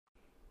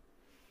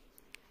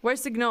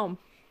Where's the gnome?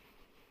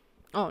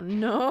 Oh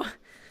no.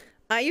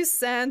 Are you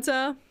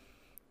Santa?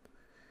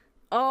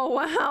 Oh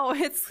wow,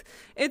 it's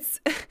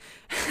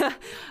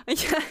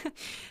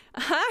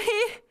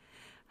Hi.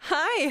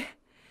 Hi.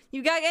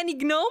 You got any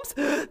gnomes?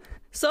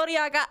 Sorry,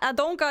 I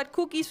don't got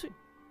cookies.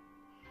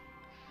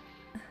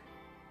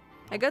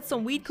 I got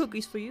some wheat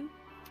cookies for you.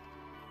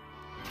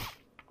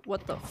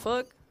 What the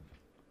fuck?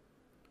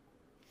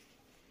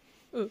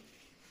 Ooh,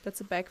 that's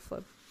a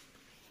backflip.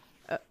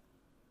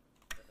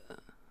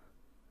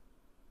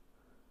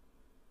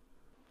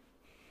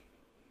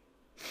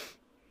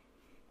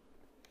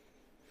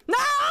 No!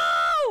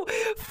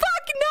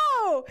 Fuck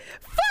no!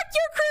 Fuck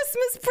your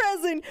Christmas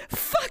present!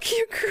 Fuck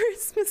your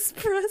Christmas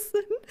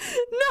present!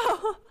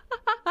 No!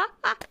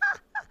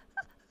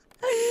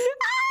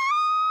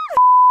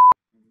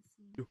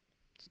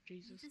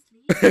 Jesus.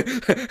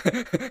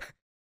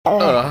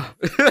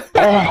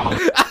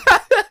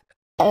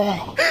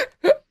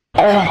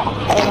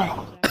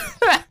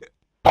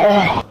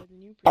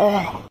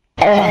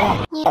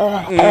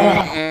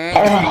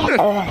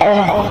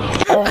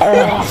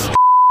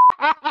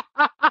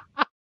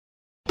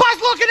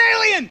 Buzz looking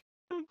alien!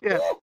 Yeah.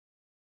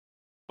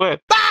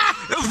 What?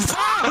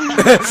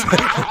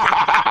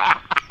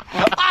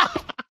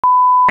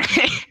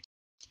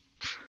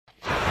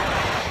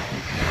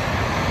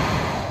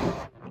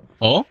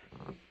 Oh?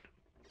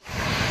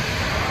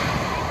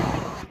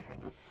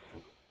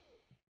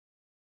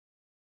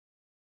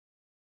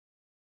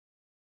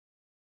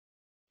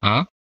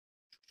 Huh?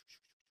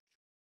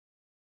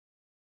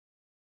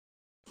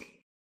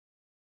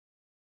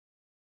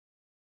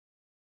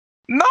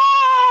 No!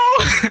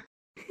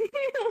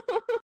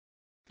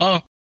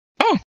 Oh.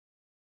 Oh.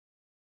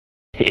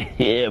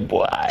 Yeah,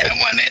 boy. I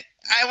want it.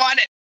 I want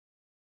it.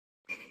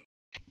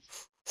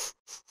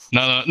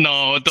 No,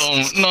 no,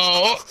 don't.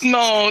 No,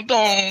 no,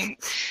 don't.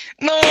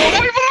 No,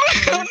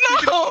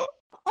 no.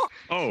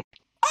 Oh.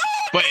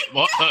 Wait,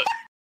 what?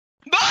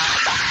 No!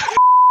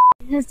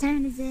 Whose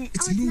turn is it?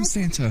 It's Moon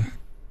Santa.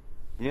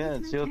 Yeah,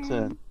 it's your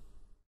turn.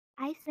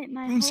 I spent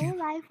my Moon whole Santa.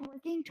 life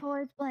working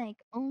towards blank,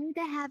 only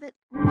to have it.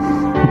 What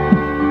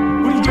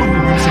are you doing,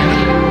 Moon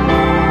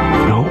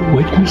Santa? No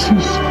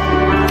witnesses?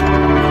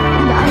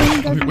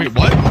 Wait,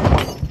 what?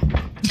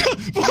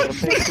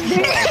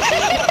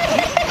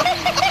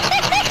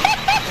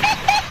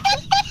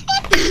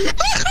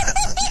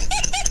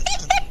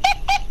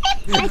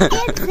 I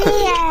can't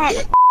see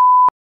it!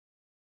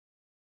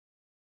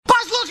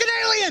 Buzz looking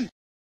alien!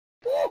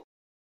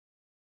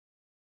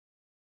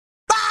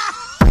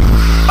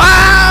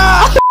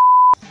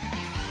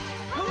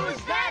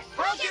 Who's that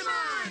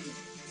Pokemon?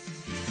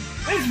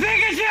 It's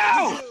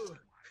Pikachu!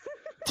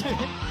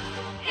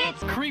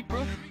 It's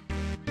Creeper.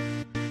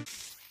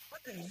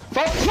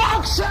 For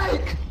fuck's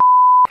sake!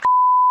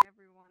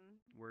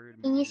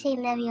 Can you say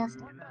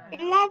Leviosa?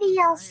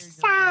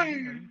 Leviosa!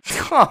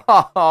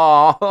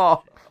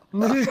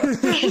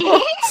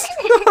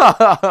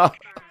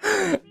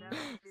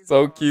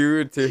 So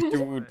cute,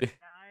 dude.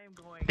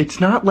 It's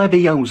not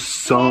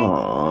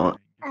Leviosa.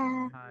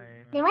 Then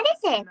what is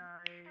it?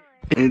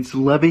 It's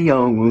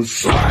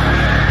Leviosa.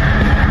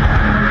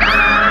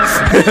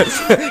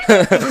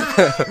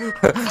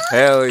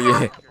 Hell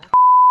yeah.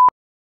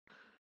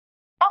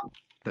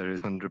 There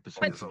is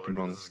 100% something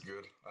wrong. This is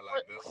good. I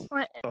like this.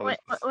 What?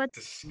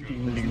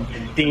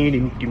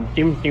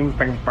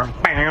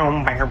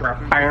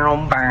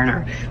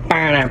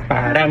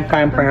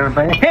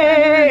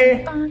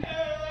 Hey!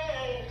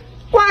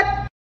 What?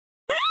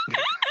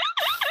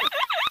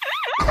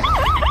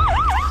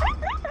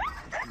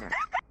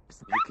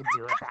 You can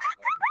do it.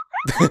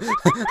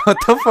 What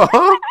the fuck?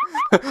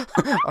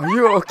 Are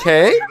you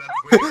okay?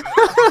 Buzz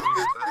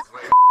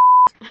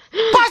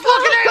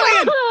looking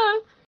alien!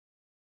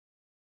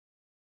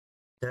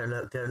 There,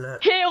 look, there,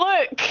 look. Hey,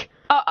 look!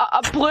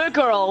 A blue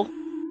girl.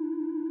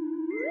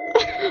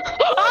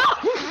 Oh,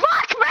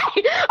 fuck me!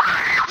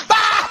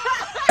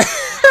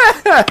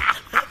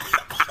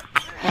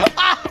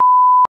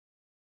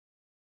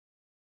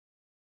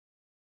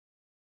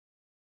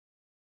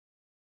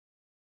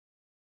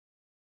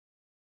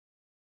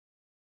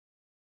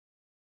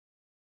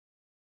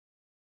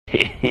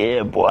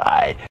 Yeah,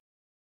 boy.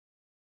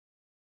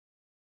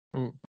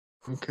 Oh,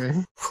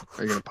 okay.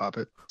 Are you gonna pop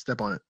it? Step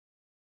on it.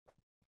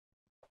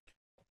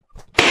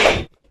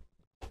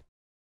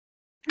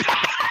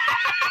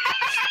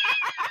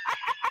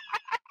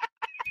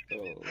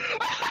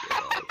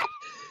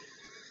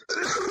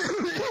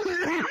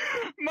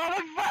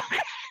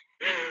 Motherfucker!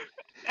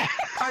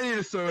 I need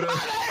a soda.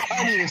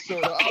 I need a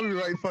soda. I'll be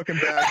right fucking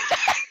back.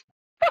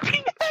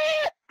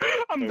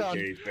 I'm done.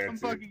 Okay, I'm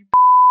fucking.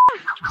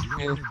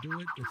 You wanna do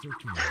it? It's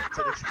okay. It's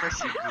an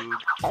expressive move.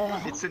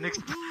 It's an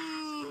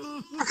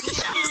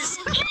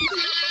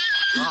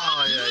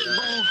Oh,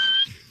 yeah.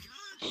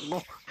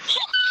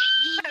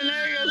 And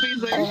there he goes,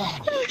 he's like. I'm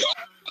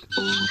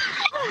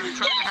trying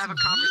to have a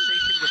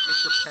conversation with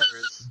Mr.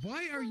 Perez.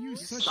 Why are you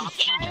such Stop. a...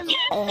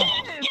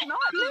 It's not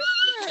Mr.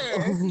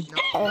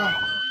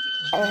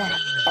 No.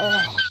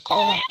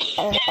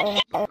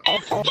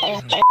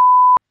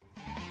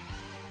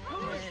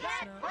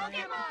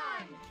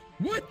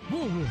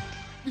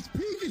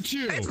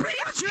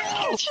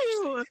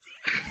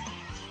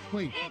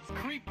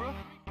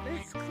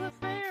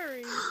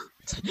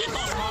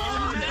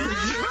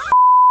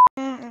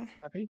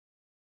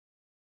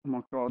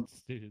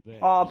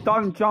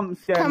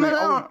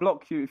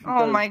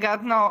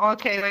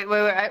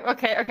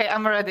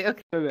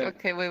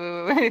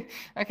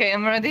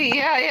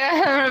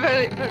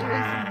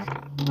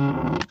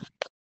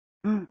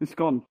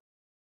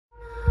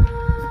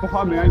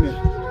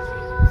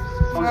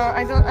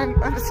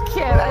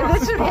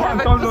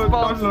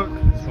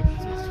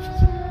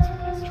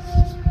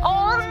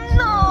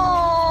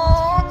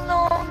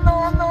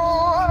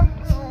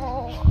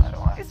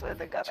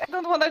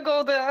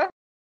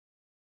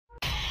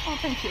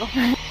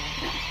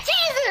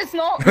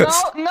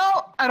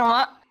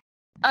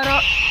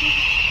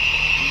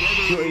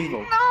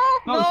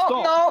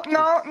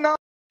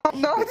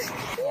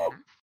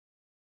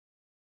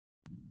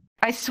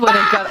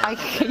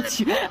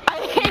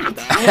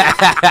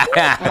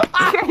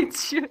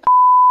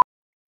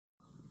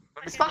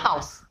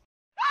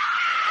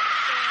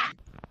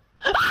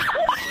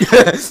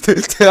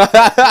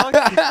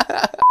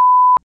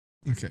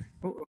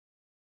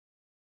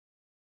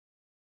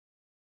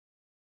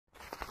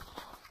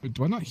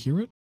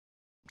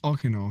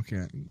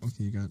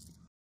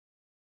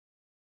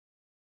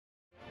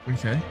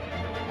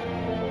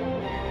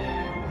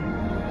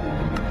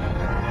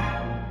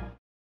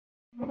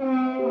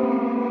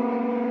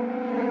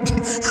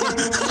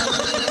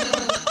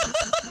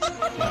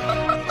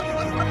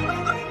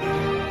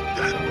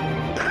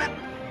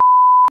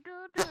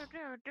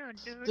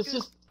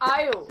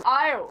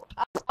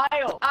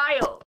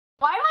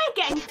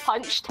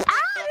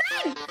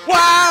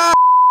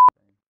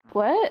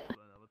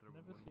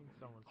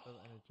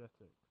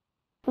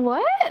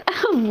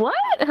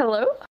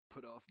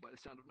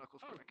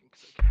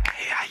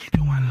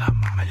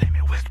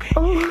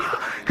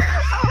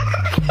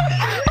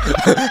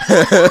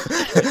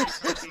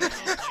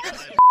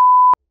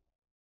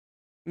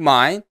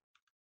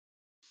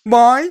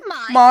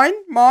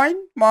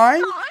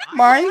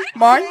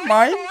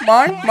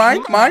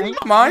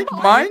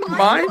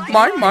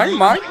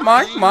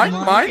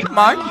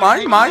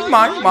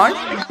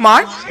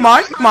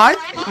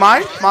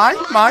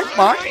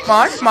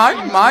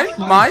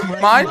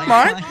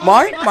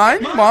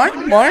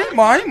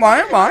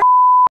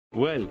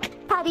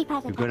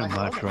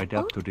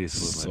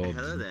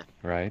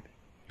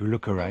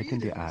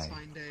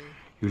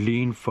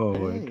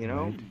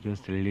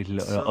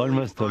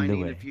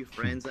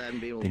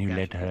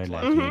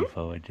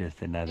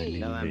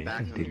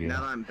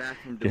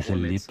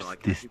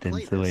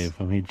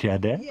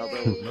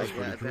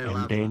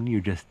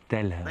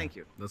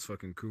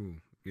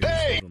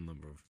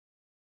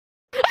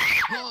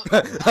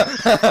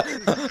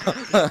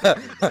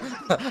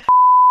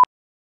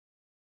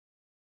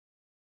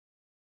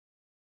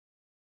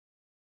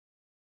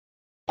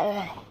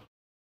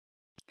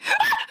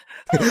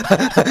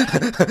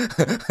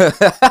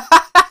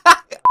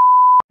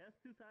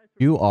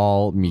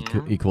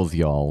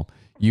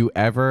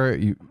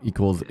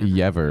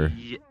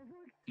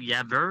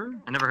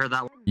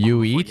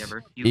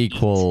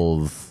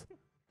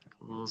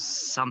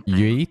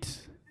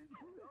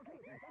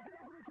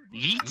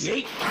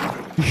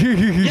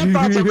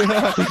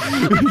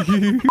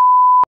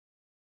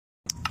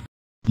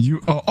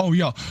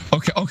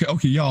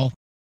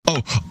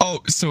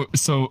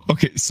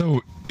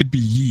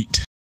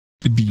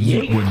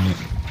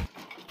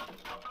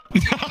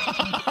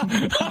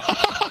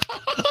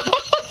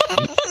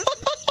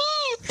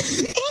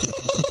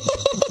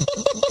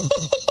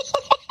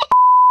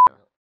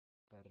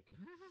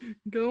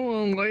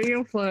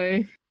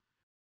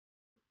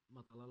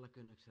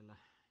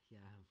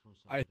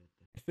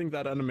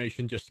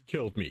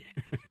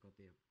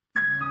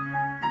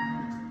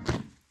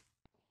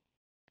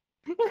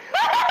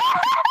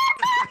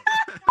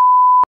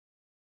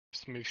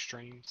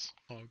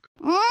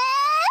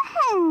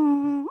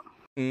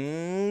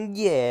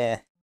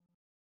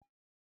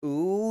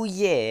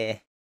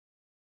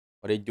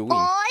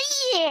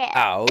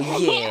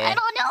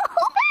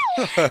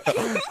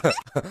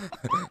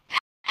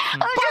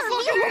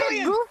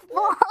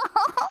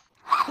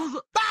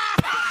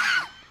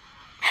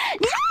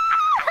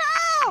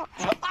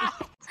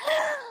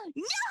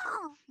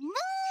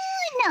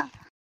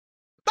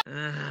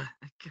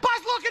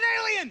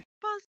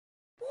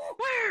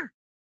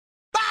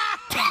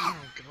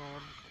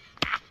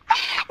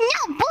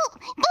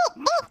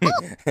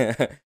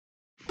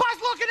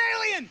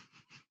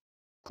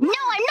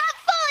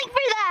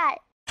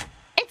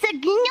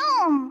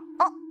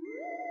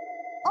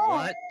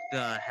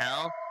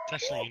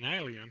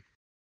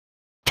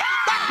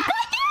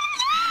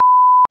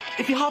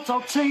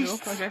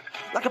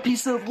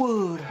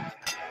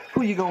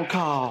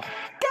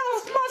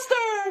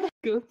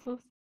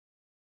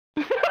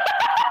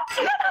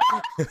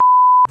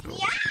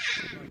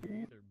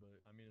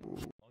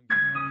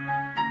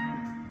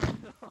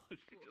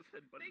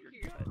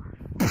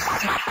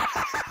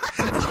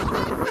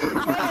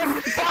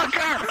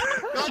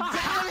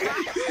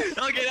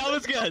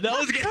 was good. That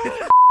was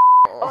good.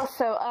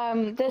 Also,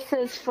 this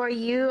is for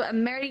you. A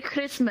Merry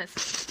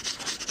Christmas.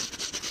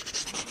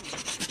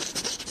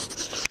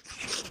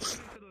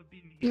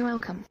 You're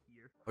welcome.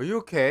 Are you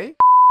okay?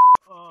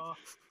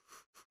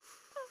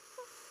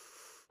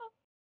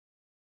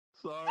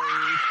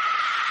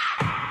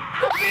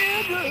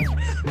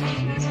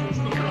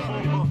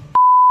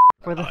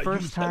 For the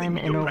first time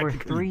in over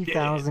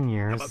 3,000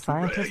 years,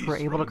 scientists were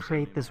able to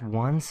create this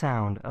one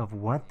sound of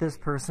what this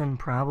person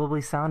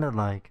probably sounded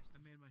like.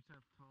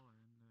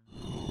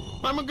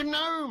 I'm a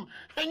gnome,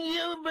 and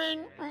you've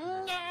been...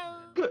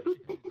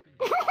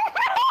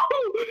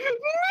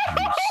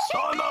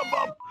 Son of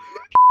a...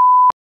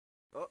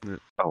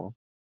 Hello.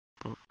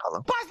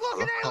 Hello. Buzz,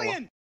 look, an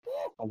alien!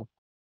 Hello.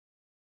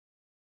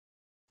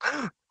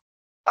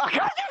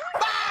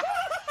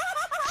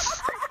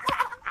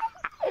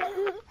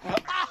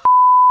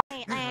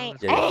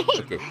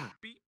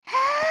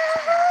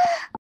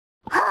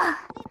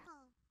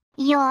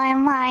 You're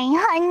my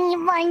honey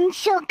bun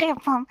sugar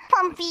plum,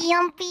 pumpy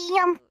umpy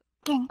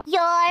yumpkin.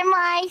 You're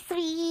my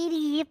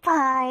sweetie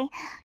pie.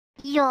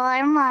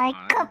 You're my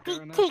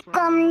cupcake,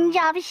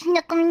 job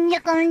snookum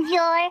yuckum.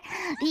 You're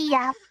the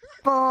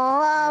apple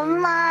of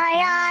my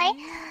eye.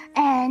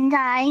 And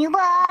I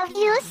love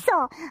you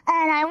so,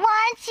 and I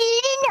want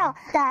you to know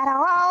that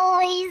I'll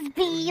always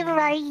be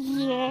right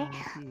here.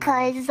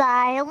 'Cause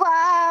I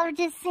love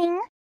to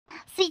sing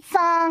sweet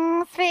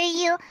songs for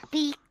you,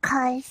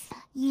 because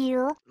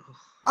you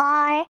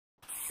are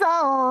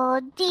so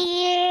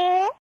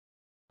dear.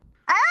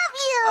 I love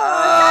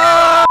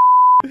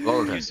you!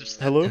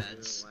 Hello?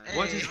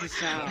 What is the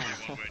sound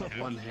of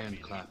one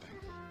hand clapping?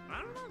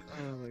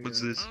 What's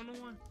this? I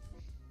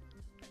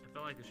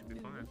feel like it should be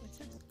fine.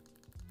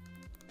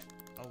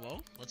 Oh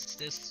well, what's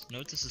this?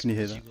 Notice Can you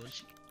hear that?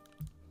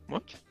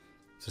 What?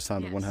 It's the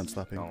sound of one hand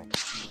slapping.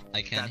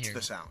 I can't hear.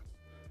 That's the sound.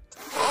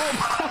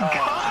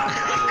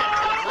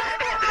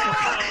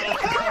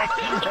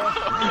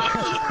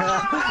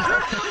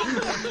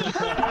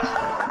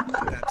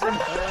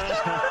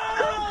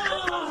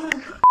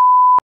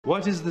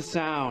 What is the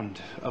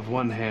sound of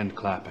one hand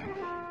clapping?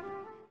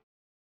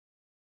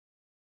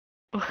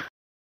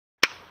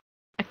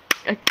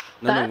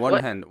 No,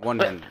 one hand. One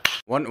hand.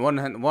 One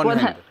hand. One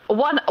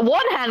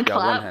hand Yeah,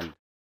 clap. one hand.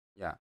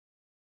 Yeah.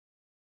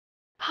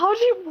 How do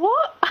you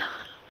what?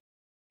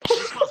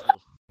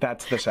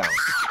 That's the sound.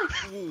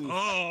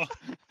 Oh,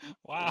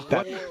 wow.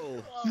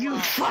 You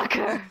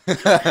fucker.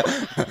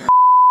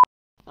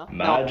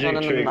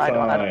 Magic trick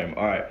time.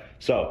 Alright,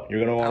 so you're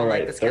gonna want to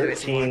write this guy.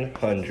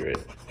 1300.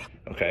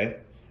 Okay?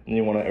 And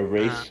you want to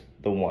erase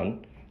the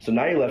 1. So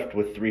now you're left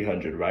with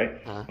 300, right?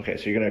 Okay,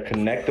 so you're gonna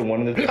connect the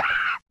 1 to the.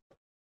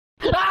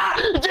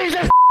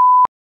 Jesus!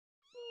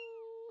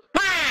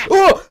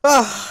 Oh!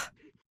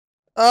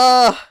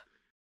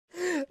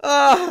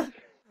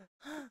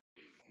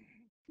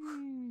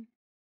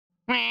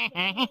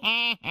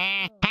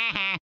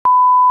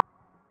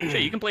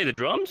 Shit, you can play the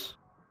drums?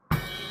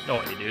 No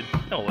way, dude.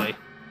 No way.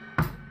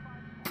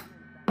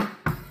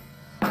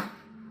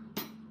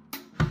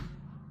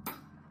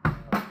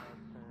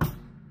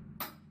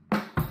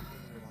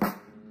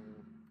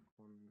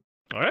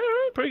 Alright,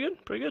 pretty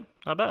good, pretty good.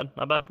 Not bad,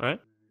 alright.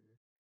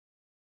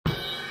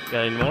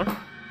 Got any more?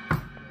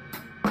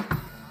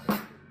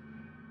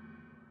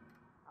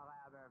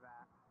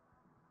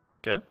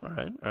 Okay,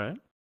 alright.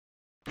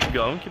 Keep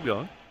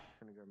going.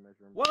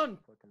 1,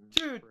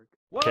 2,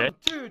 1, Okay.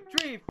 2,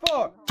 3,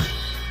 4.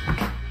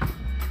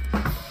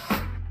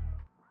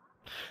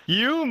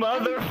 You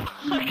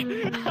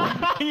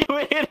motherfucker! You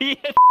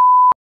idiot!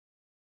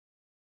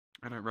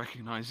 I don't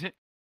recognize it.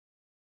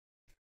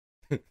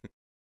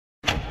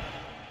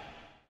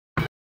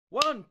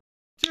 1,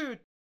 2,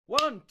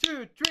 1,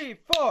 2, 3,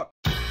 4.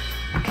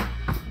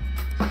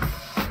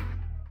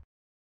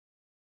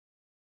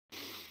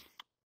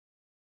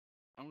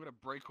 I'm gonna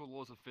break all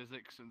laws of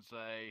physics and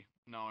say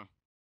no.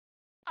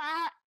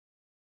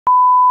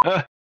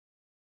 Alright,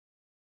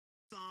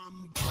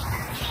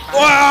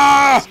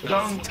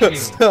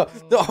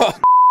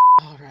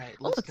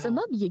 Oh, it's a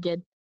love you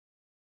get.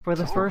 For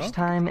the first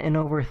time in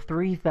over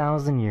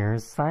 3,000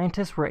 years,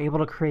 scientists were able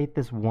to create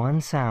this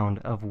one sound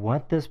of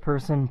what this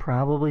person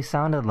probably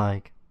sounded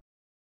like.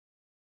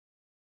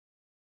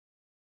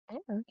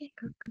 Okay,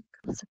 go.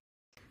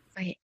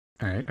 Right.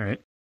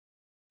 Alright.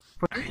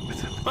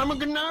 I'm a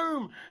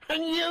gnome,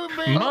 and you've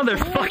been...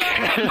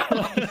 Motherfucker!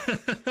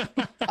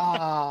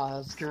 Ah,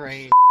 that's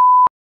great.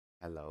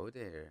 Hello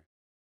there.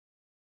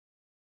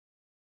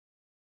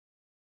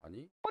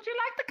 Honey? Would you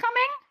like to come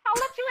in? I'll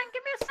let you in.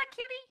 Give me a sec,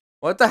 cutie.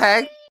 What the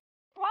heck?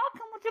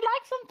 Welcome. Would you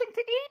like something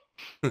to eat?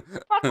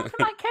 Welcome to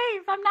my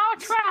cave. I'm now a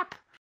trap.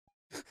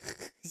 I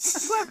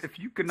swear, if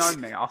you gnome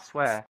me, I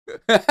swear.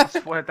 I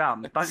swear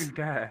down. Don't you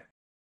dare.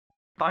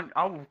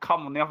 I will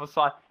come on the other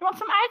side. You want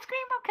some ice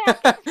cream? Okay.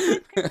 I'll give you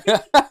some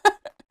ice cream.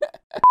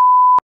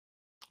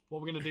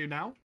 What we're gonna do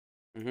now?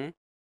 Mm-hmm.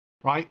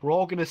 Right, we're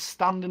all gonna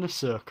stand in a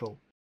circle.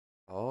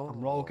 Oh.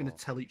 And we're all gonna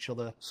tell each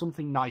other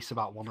something nice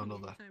about one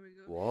another.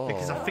 Whoa.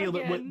 Because I feel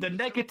that the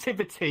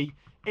negativity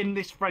in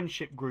this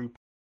friendship group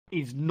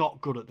is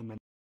not good at the minute.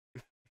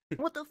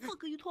 What the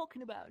fuck are you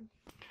talking about?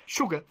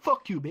 Sugar,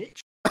 fuck you,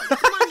 bitch.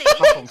 Come on, That's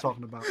what I'm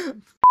talking about.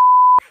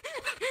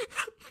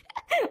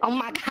 Oh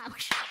my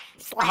gosh.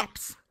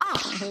 Slaps. Oh.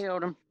 Hey,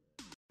 Odom.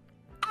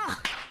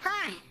 Oh,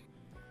 hi.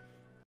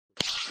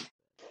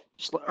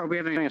 Are we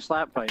having a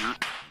slap fight, huh?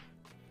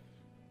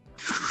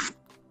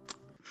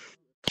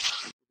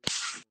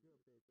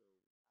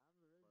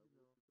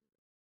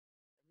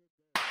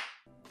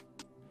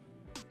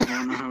 I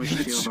don't know how we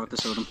should feel about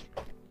this, Odom.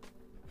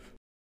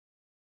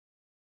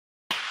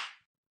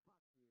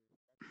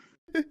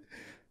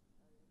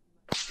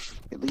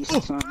 At least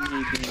it's not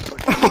me being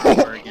pushed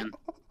over again.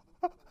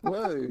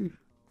 Whoa.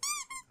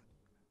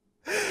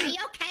 Are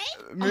you okay?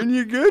 Moon,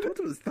 you good? What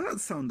was that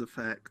sound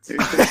effect?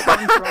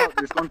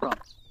 There's one problem.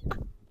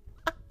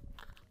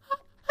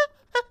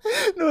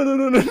 No.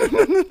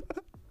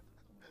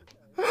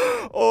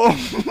 Oh.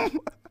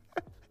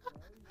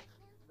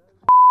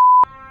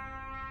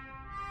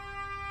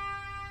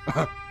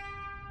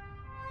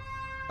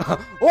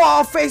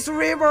 Oh, face the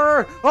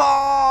river!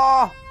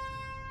 Oh!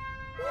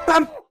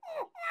 Bam!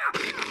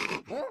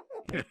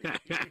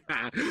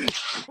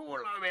 Hello,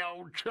 my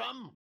old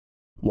chum.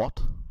 What?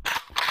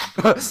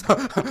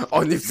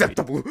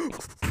 Unacceptable.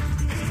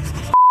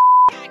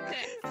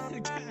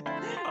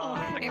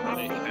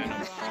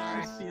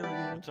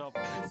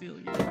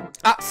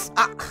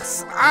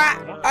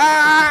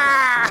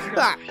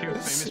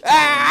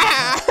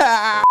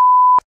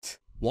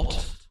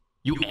 What?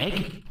 You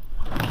egg?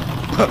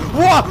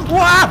 What?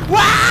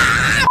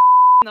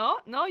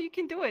 No, you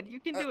can do it. You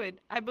can do it.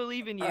 I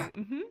believe in you.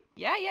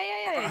 Yeah.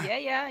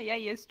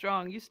 You're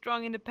strong. You're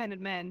strong,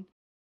 independent man.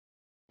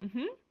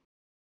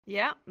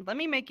 Yeah. Let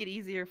me make it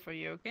easier for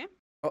you, okay?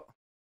 Oh.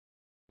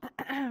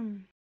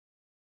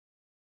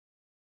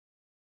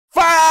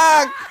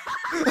 Fuck!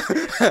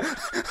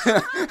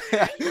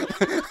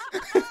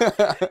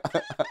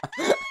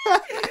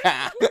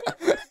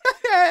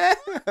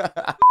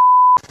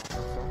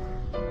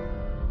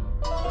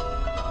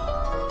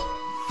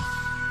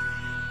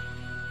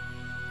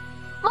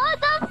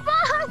 What the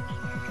fuck?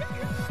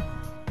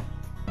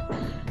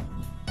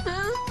 This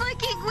is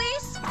fucking Wii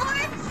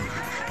Sports?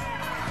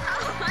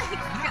 Oh my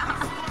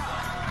god.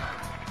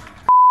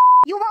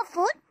 You want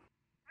food?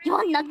 You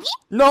want nugget?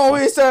 No,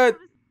 it's a.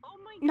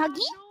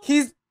 Nugget?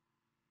 He's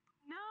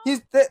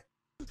the.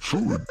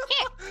 Here.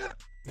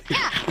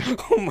 Yeah.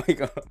 Oh my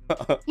god.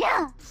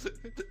 Yeah.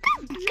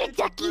 Good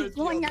ducky.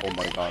 You want nugget? Oh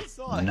my god.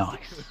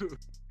 Nice.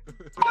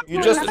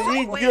 You just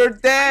eat your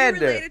dad.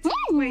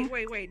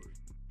 Wait.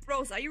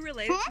 Rose, are you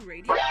related to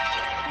Rady? Like,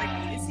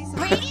 is he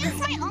something? Rady is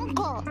my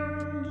uncle.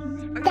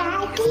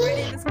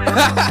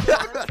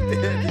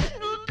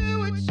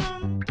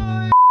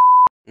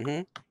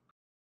 Mm-hmm.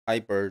 Hi,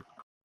 Bird.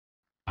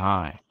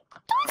 Hi.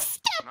 Don't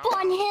step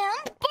on him.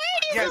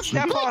 Bird is a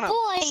step good on him.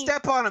 boy.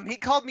 Step on him. He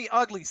called me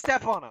ugly.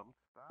 Step on him.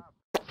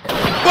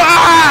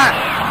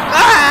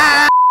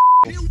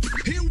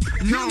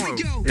 No.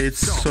 It's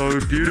so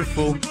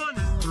beautiful.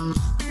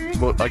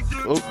 Well, like,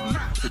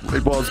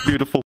 it was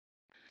beautiful.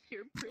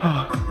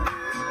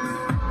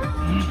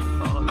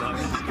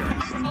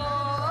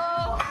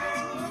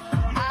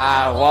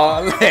 I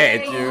won't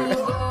let you.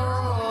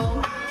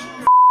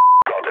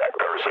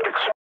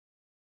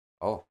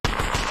 Oh.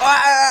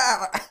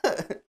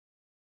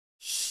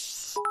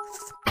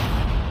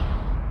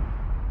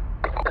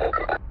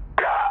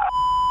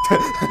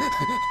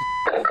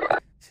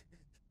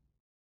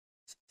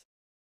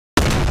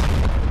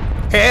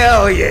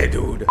 Hell yeah,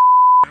 dude.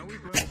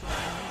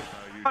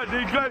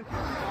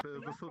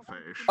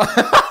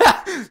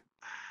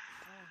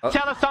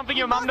 Tell us something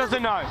your mum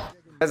doesn't know.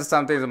 That's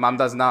something the mom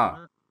does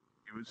now.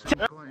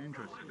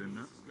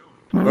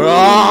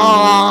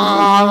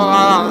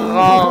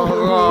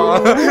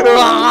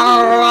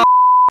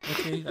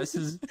 Okay, this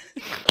is.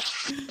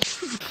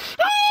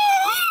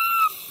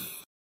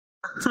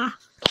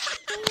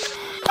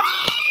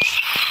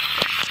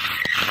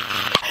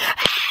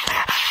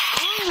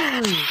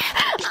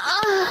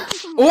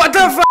 What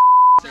the fuck?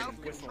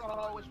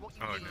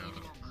 Oh no.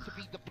 To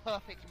be the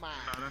perfect man.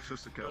 That's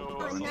just a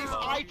girl. In this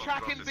eye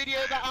tracking video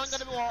that I'm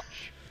gonna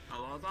watch,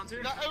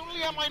 not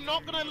only am I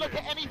not gonna look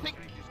at anything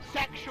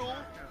sexual,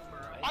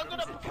 I'm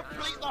gonna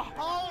complete the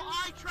whole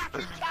eye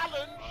tracking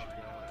challenge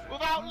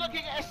without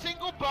looking at a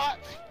single butt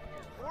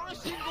or a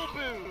single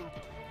boob.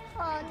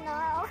 Oh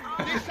no.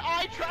 This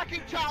eye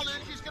tracking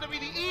challenge is gonna be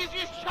the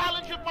easiest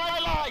challenge of my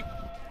life,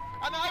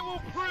 and I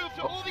will prove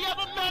to all the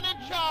other men in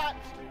chat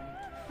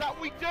that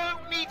we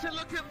don't need to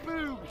look at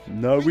boobs.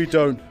 No, we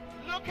don't.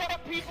 Look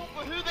at people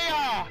for who they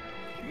are.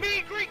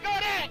 Me, Greek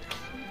God X,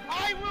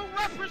 I will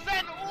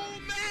represent all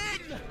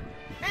men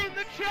in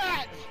the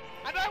chat,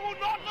 and I will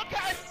not look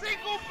at a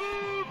single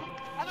boob,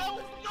 and I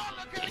will not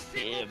look at a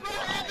single boob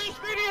in this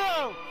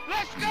video.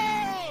 Let's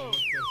go!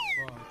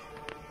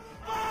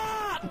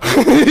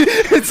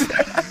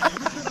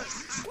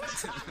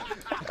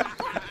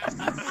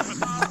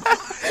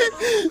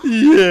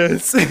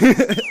 Yes.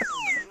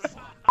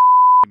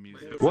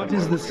 What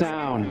is the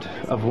sound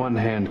of one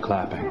hand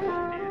clapping?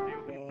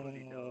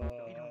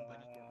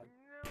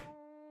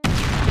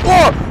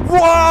 Whoa!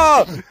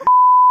 Whoa!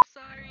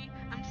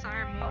 I'm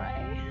sorry,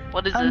 Moon.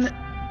 What is this?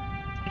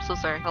 I'm so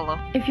sorry. Hello.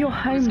 If you're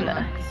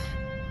homeless,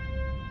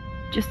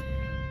 just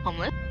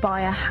Homeless?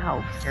 buy a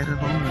house.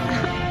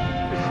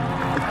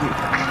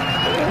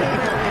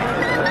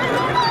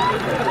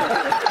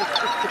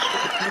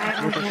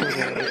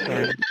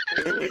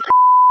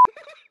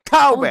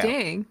 Cowbell. Oh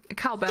dang, a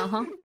cowbell,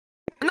 huh?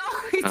 No,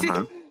 he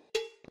didn't.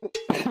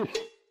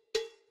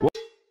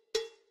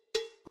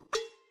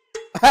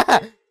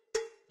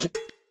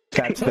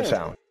 That's the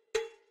sound.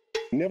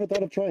 Never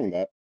thought of trying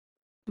that.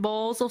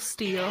 Balls of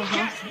steel,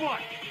 huh?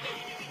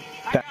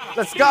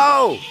 Let's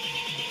go!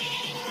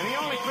 And the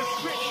only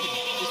prescription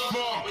is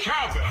more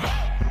cowbell.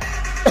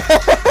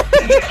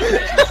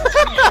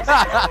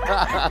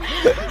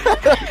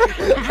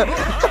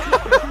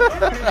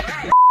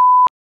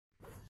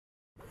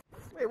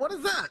 Wait, what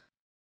is that?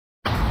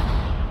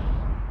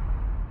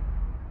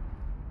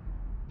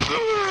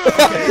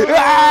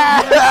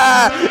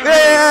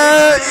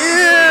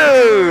 Ew!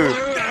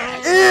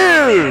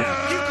 Ew!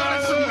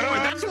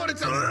 That's what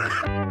it's about.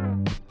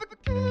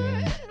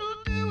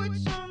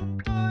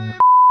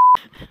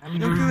 I'm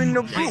doing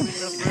no boom.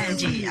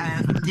 Angie,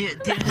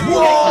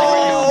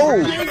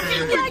 Whoa!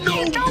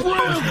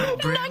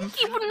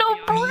 No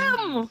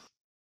brim.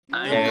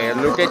 Yeah,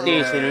 look at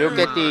this, look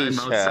at this.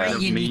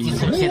 You need to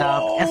switch it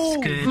up. That's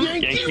good.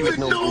 Yankee with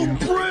no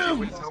brim.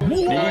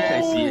 Maybe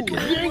I see it.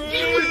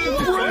 Yankee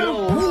with brim.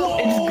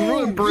 It's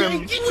Groot brim.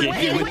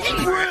 Yankee with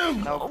brim.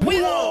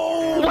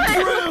 Whoa!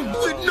 Brim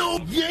with no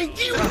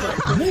Yankee.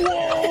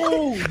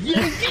 Whoa!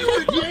 Yankee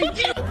with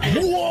Yankee.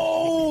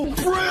 Whoa!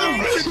 Brim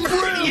with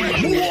brim.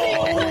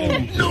 Whoa!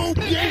 No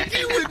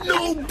Yankee with no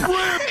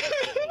brim.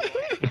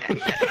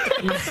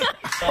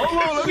 Hold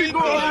on, let me go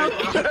around.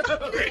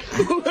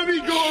 Let me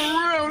go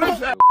around.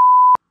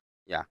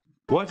 Yeah.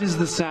 What is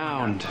the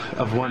sound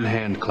of one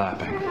hand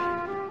clapping?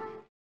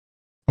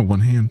 Oh, one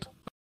hand.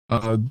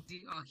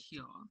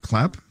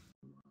 Clap?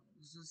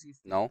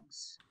 No.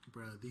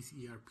 Bro, these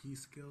ERP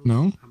skills.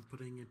 No? I'm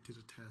putting it to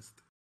the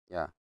test.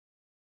 Yeah.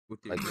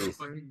 Like this.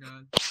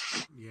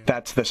 Yeah.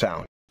 That's the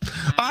sound.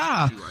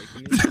 Ah!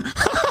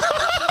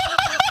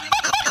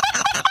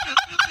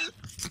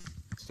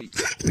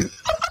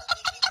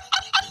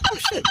 Oh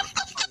shit!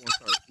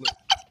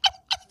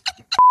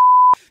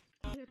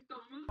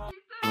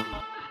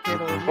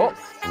 Oh.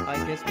 I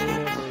guess we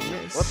never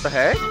miss. What the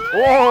heck?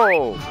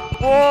 Whoa!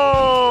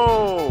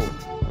 Whoa!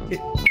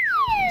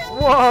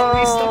 Whoa!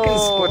 He's stuck in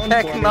spawn.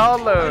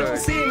 Technology! I don't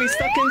see him. He's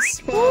stuck in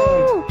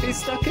spawn. He's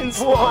stuck in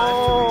spawn.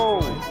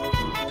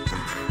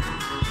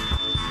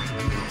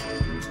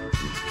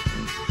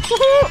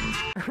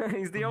 Whoa!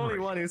 He's the only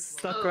one who's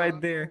stuck right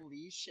there.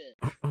 Holy shit.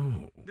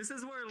 This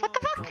is where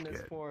long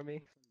is for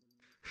me.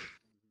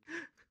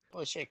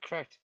 Oh shit,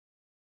 correct.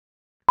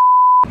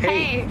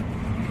 Hey!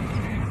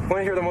 Want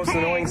to hear the most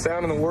annoying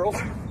sound in the world?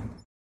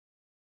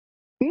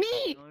 Me!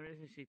 The only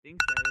reason she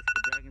thinks that is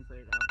the Dragon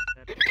Slayer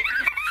outfit.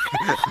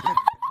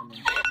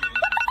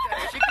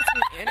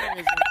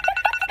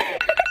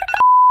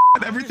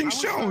 Everything's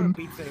shown.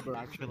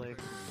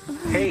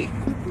 Hey!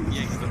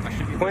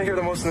 Want to hear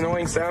the most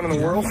annoying sound in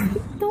the world?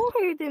 Don't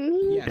hurt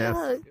me.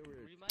 Yes.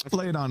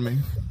 Play it on me.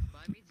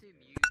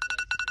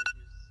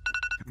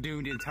 I'm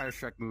doing the entire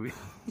Shrek movie.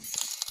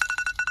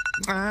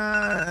 You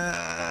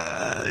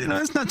know,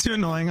 it's not too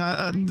annoying.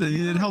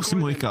 It helps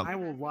him wake up. I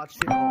will watch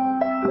it all.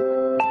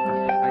 How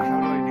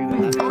do I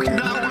do that? Okay,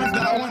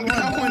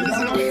 that one is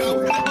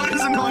annoying. That one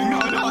is annoying. No,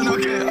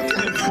 okay.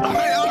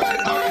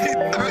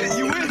 Alright,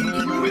 you win.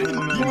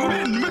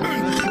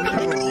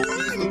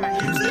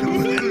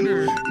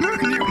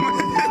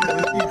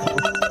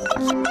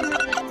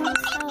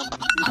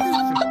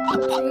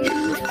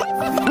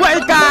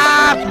 Wake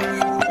up!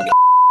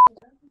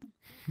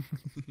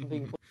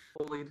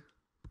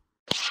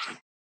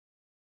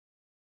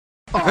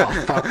 Oh,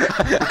 fuck. I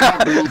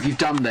can't believe you've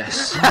done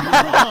this.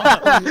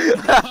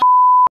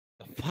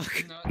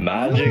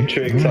 Magic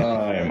trick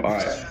time.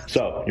 Alright,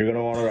 so you're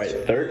gonna want to write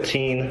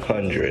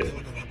 1300.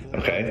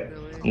 Okay?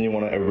 And you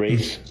want to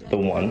erase the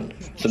 1.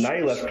 So now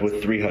you're left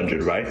with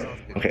 300, right?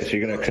 Okay, so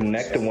you're gonna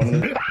connect the 1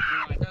 and the...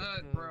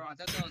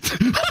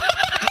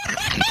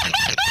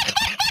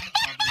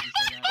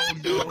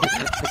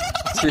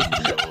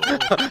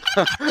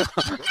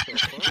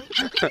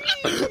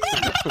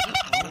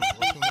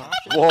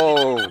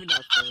 Whoa!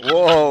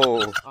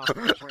 Whoa!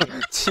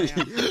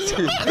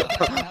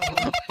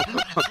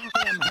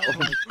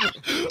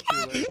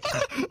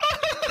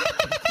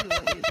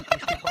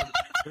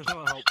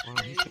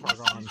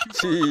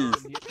 Jeez.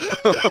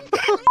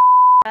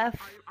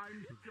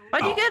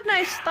 But you get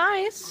nice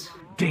thighs.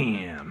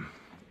 Damn.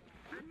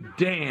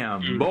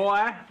 Damn,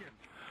 boy.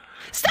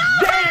 Stop!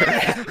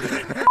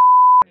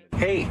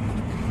 Hey!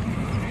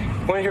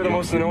 Want to hear the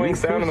most annoying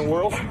sound in the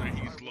world?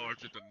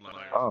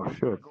 Oh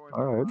shit.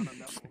 Alright.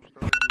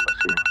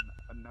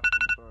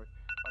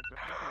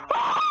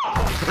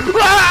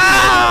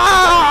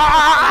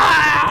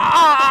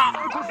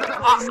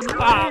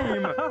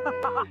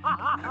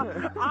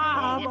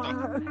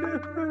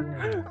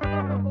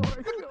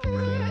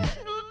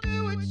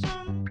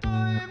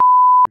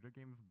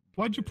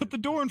 Why'd you put the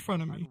door in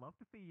front of me?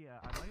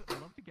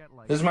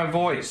 This is my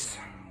voice.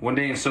 One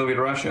day in Soviet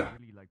Russia.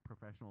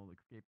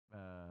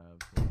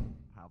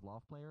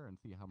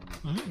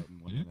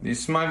 This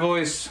is my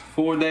voice.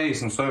 4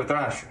 days in Soviet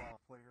Russia.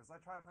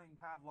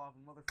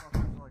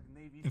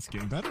 It's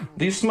getting better.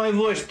 This is my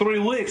voice. 3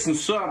 weeks in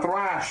Soviet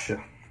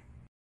Russia.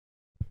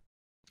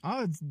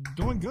 Oh, it's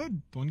doing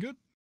good. Doing good.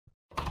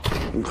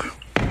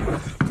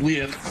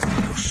 Weird.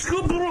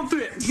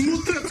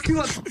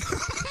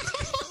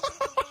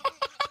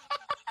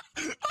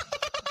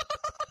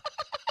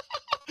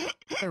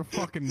 They're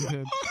fucking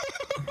dead.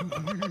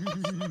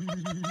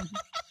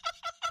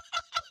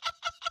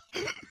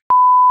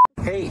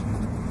 Hey.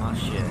 Oh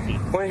shit.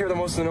 Want to hear the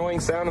most annoying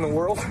sound in the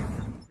world?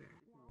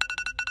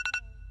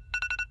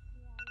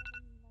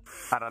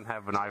 I don't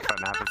have an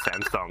iPhone, I have a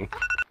Samsung.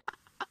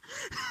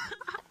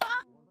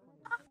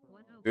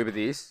 Good with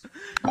these.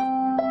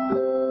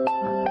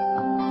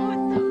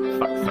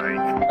 Fuck's sake.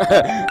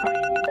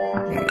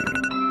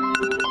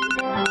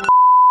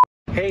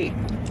 Hey.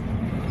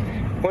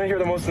 Want to hear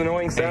the most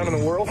annoying sound in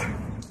the world?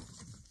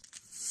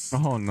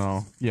 Oh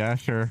no. Yeah,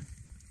 sure.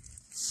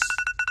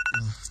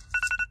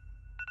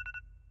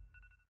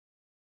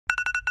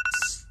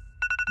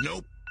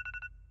 Nope.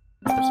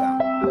 That's the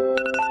sound.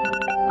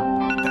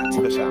 That's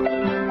the sound.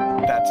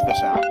 That's the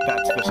sound.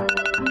 That's the sound.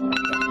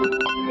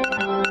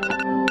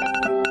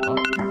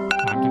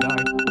 Time to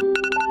die.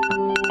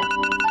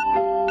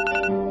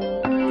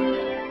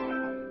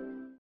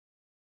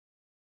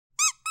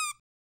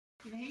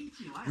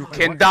 You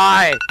can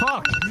die.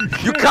 Fuck.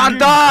 You can't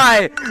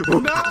die. No!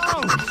 No!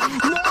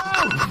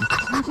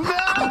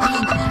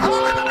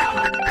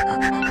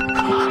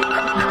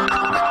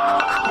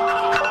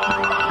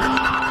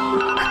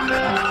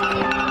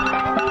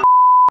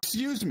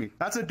 Excuse me.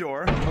 That's a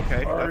door.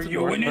 Okay. Are that's a you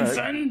door. winning, Right.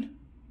 son?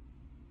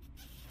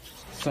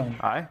 Son.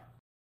 Hi.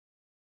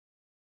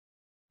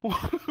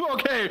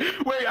 Okay,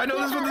 wait, I know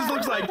this is what this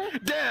looks like.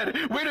 Dad,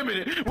 wait a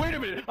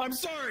minute, I'm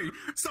sorry.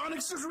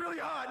 Sonic's just really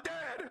hot,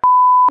 Dad.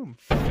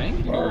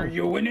 Thank you. Are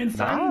you winning,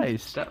 son?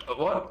 Nice.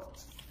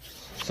 What?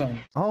 Son.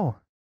 Oh.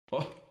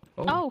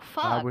 Oh,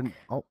 fuck. I wouldn't.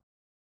 Oh.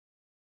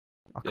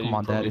 Oh, come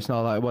on, Dad. It's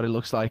not like what it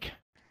looks like.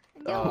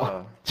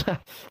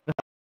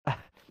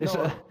 It's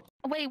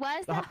Wait, why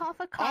is there half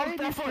a car in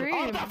this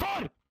room?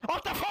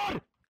 Off the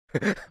phone!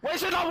 Why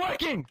is it not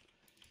working?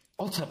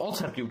 Alt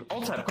tab, dude.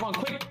 Alt tab, come on,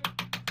 quick.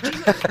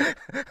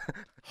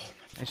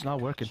 It's not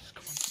working.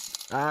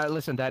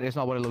 Listen, Dad, it's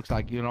not what it looks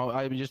like. You know,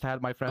 I just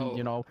had my friend,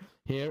 you know,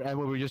 here, and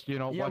we were just, you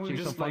know, Yeah, we watching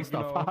were some just, fun like,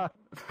 stuff.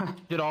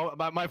 You know,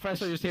 my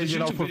friends are just here, The you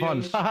know, for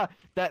YouTube fun.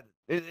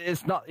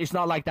 It's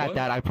not like that, What?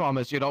 Dad. I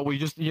promise. You know, we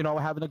just, you know,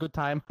 having a good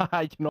time.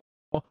 You know.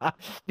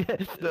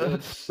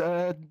 Yes.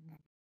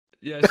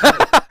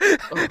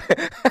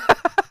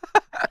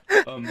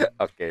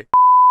 Okay.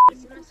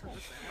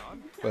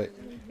 Wait.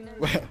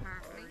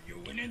 You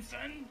winning,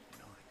 son?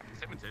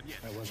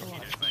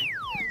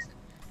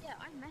 Yeah,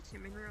 I met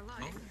him in real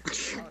life.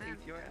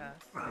 Your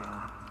ass.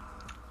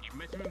 You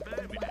met him in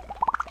Birmingham.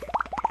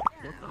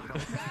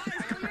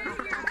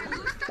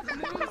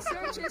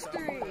 Search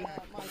history.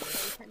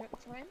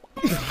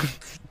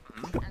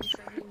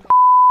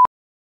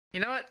 You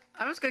know what?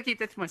 I'm just gonna keep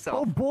that to myself.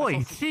 Oh boy,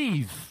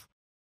 jeez.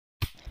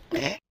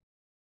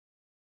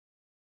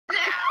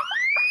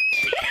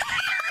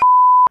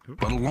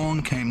 But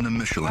along came the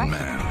Michelin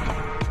Man,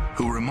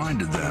 who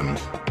reminded them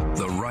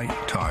the right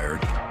tire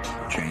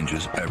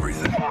changes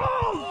everything.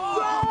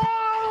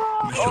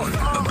 Michelin,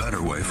 a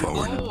better way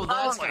forward. Oh,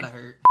 that's gonna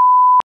hurt.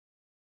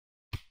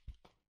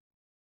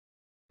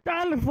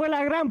 Tal fue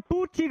la gran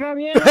puchica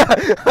mierda.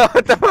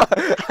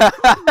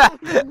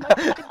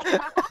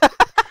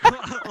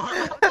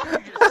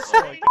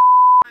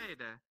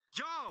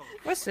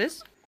 What's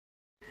this?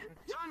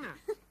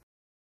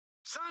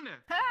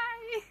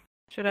 Hi.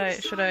 Should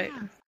I?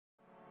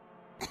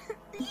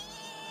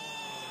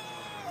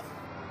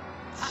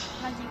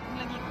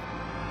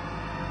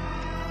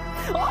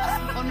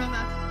 Oh no,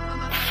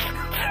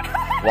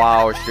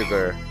 Wow,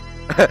 sugar.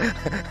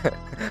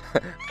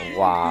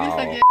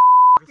 Wow.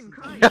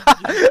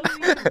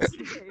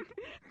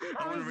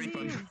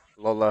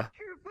 Lola,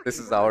 this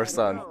is our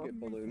son.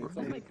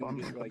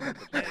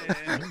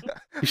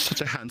 He's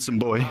such a handsome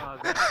boy.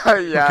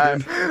 Yeah.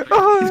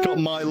 He's got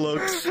my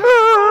looks.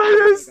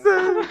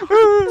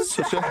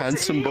 Such a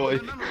handsome boy.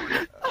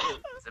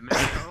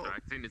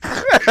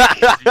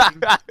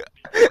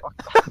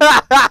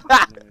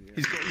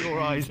 He's got your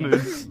eyes,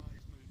 Moose.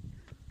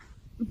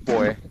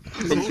 Boy.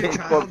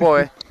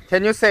 Boy.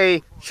 Can you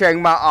say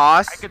shang my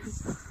ass?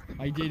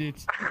 I did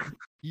it.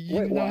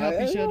 You know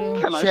Happy Shadow?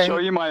 Can I show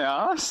you my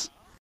ass?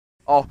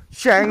 Oh,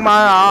 shang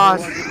my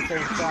ass!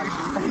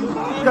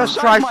 Just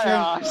try my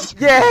shang. ass.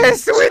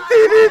 Yes, we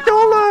did it,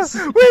 Lola!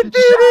 We did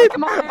it!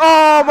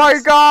 Oh my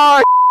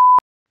god!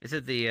 Is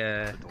it the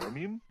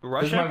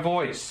This is my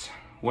voice.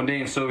 One day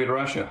in Soviet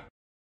Russia.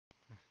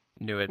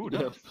 Knew it.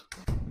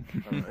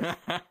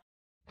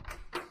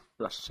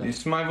 This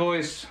is my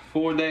voice.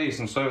 4 days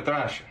in Soviet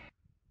Russia.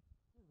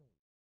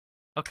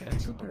 Okay.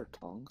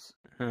 tongs.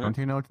 Don't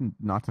you know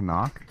not to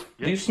knock?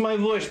 This is my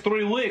voice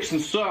 3 weeks in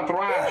South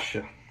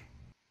Russia.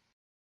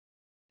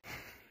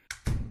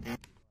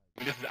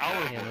 This is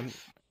our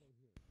voice.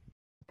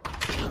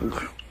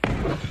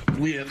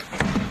 Weird.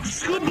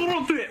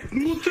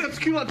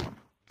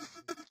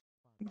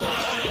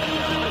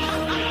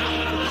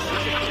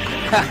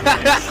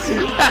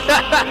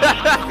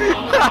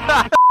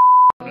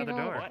 Another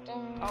door.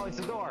 Oh, it's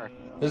a door.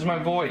 This is my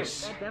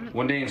voice.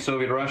 One day in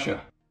Soviet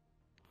Russia.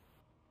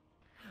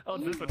 Oh,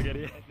 this one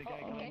again.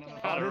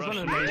 Oh, this one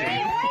is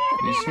amazing.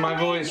 This is my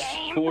voice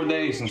 4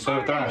 days in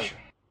Soviet Russia.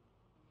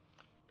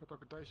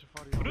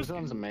 This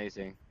one's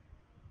amazing.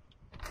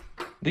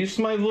 This is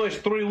my voice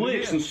 3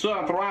 weeks in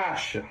South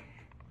Russia.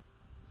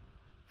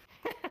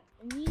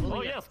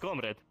 Oh yes,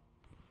 comrade.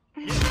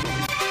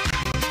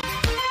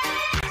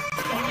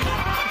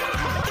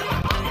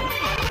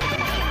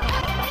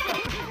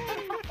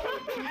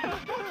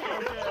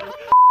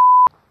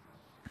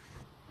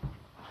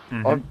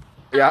 Oh,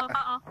 yeah.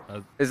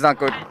 It's not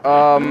good.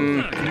 I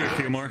can do a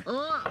few more.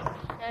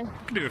 I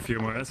can do a few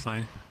more, that's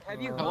fine. I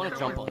want to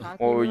jump on.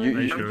 Oh,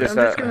 you just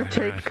I'm just gonna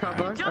take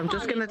cover. I'm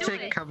just gonna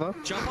take cover.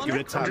 Give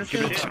it a tap,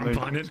 give it a tap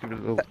on it.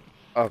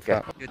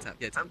 Okay. Get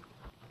tap.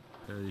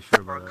 You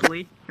sure about that?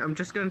 Broccoli. I'm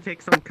just gonna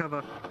take some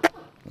cover.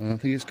 I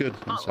think it's good.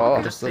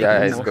 Oh,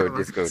 yeah, it's good,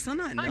 it's good. It's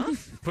not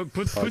enough. Put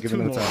give two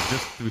him a more, tap.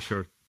 just to be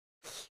sure.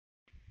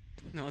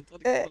 No, I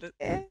thought it got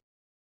it.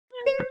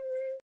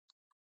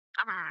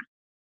 Ah!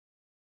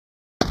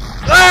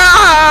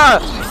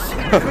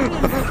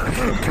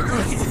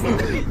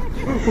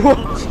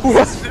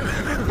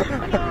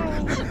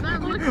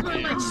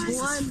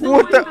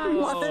 What the?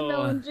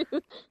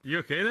 You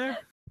okay there?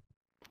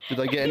 Did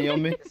I get any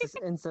on me? This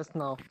is incest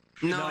now.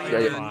 No, Yeah,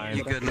 you're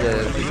yeah. good. You're good.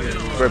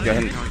 Yeah, grab your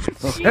hand.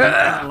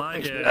 I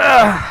like it.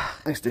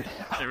 Thanks, dude.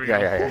 There we Yeah,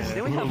 go. yeah, yeah.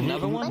 Do we have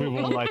another one? We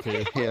won't lie to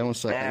you. Yeah, 1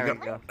 second. There we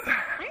go.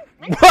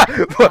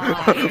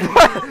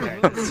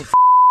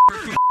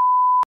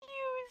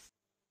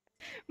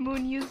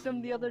 Moon used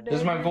them the other day. This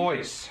is my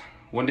voice.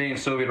 One day in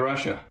Soviet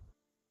Russia.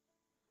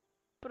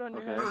 Put on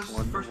your Okay,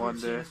 head. one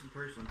day.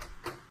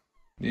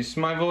 This is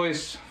my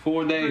voice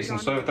 4 days in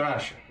Soviet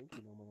Russia.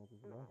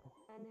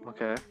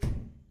 Okay.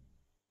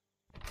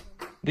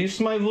 This is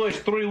my voice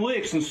 3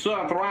 weeks in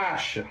South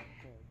Russia.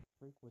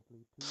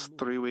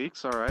 3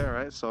 weeks,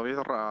 alright.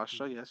 Soviet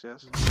Russia, yes.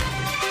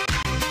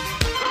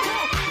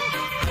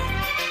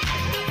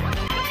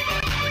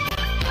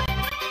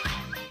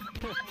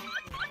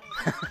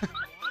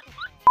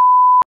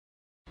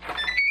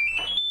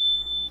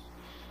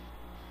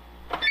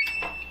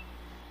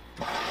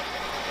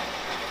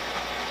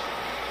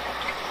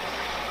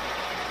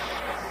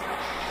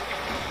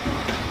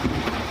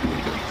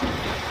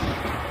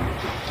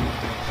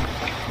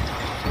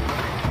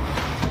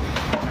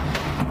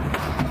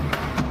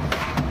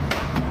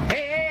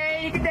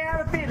 Hey, you get down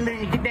the fiddle and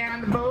you get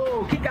down the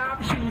bow. Kick off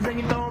your shoes and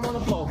you throw them on the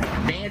floor.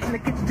 Dance in the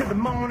kitchen till the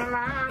morning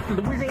light. To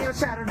Louisiana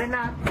Saturday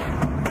night.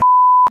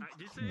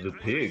 The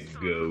pig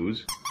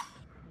goes.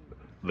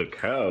 The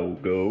cow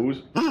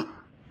goes.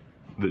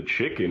 The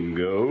chicken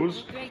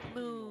goes. Great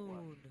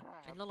Moon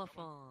and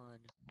Lullaphone.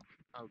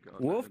 Oh god.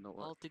 Wolf?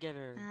 All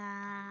together.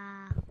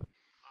 Oh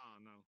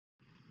no.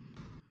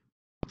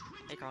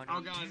 Hey, Carney.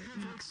 Oh god.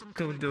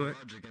 Don't do it.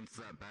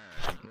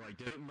 Like,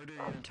 didn't murder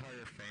your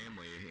entire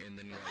family and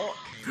then like Oh.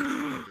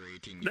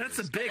 That's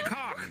a big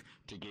cock.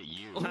 to get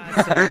you.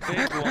 That's a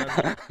big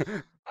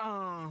one.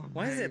 Oh.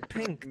 Why is it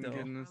pink though?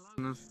 Goodness.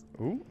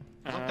 Ooh.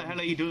 What the hell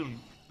are you doing?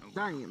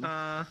 Dang.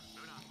 No.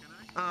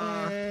 What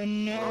are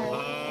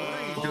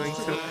you doing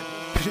so?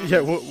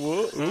 Yeah, what?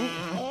 Ooh.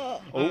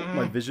 Oh,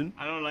 my vision.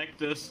 I don't like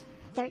this.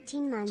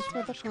 13 months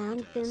with a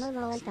planned boomer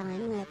roll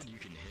dying with.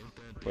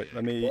 Wait,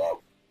 let me.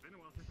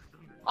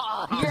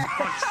 Oh, for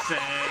fuck's sake.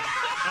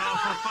 Oh,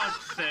 for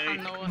fuck's sake.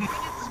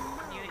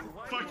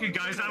 Fuck you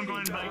guys, I'm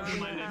going back to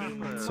my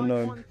living. So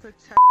no.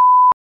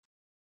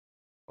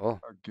 Oh.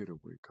 A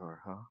getaway car,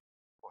 huh?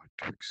 What,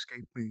 to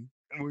escape me?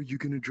 Where you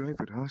gonna drive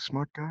it, huh,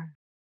 smart guy?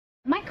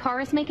 My car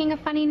is making a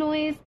funny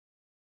noise.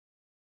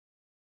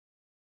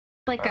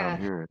 Like I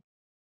don't hear it.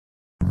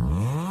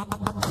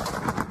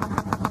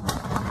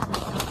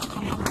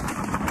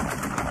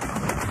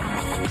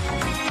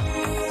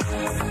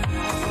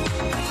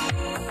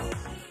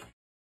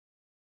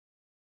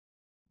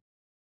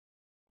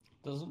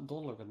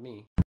 Don't look at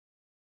me.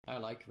 I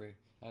like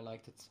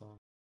that song.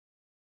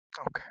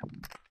 Okay.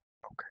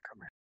 Okay, come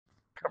here.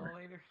 Come here.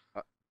 Later.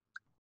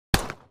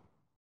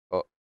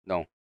 Oh,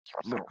 no.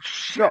 You little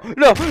No, no,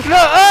 no!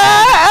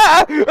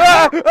 Ah!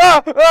 Ah!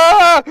 Ah!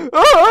 Ah!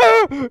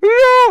 Ah! No!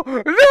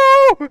 No!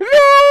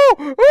 No!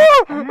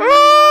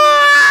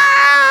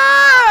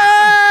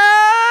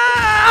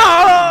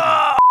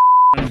 Ah!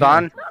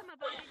 Son?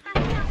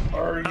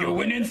 Are you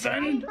winning,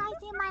 son?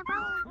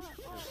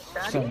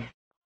 Son.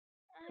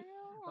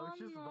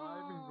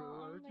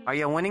 Are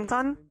you winning,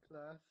 son?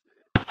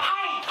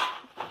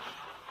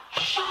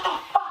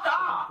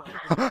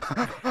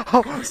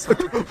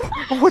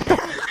 What the?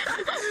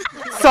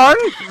 Son?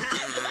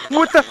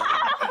 What the?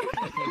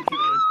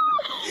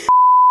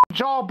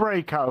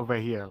 break over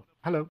here.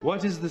 Hello.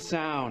 What is the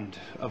sound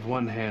of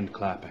one hand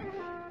clapping?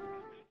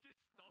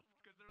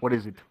 What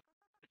is it?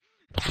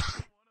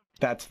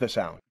 That's the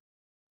sound.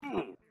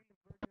 I'm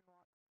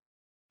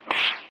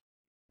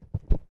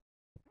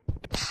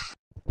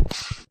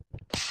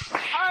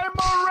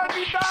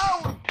already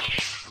down!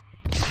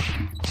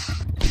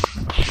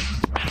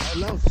 I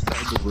love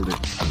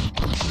cyberbullying.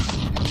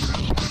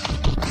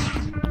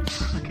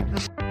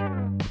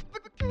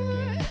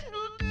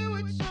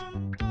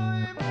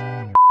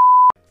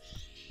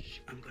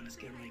 I'm gonna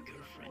scare my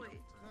girlfriend.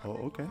 Oh,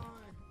 okay.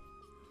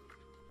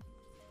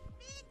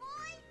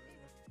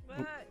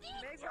 What?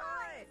 Big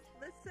boy,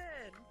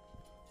 listen.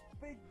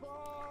 Big boy.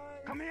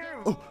 Come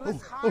here.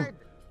 Let's hide.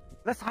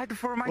 Let's hide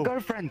for my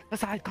girlfriend.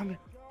 Let's hide. Come here.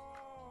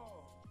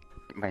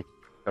 My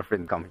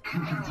girlfriend coming.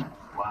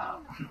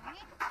 Wow.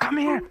 Come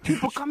here.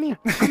 People, come here.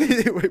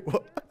 Wait,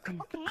 what?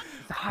 Come here.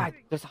 Let's hide.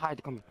 Just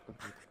hide. Come here.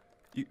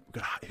 You,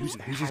 who's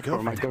his Hide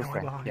for my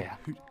girlfriend? girlfriend. Yeah.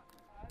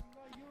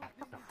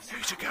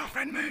 Who's your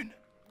girlfriend, Moon?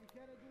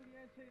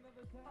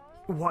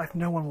 What if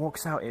no one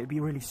walks out? It'd be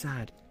really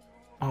sad.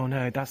 Oh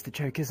no, that's the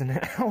joke, isn't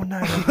it? Oh no,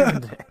 I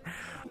ruined it.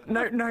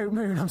 No,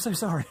 Moon, I'm so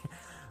sorry.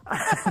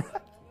 I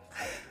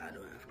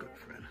don't have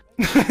girlfriend.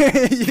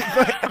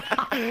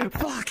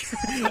 Fuck!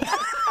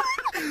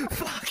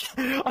 Fuck!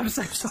 I'm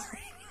so sorry.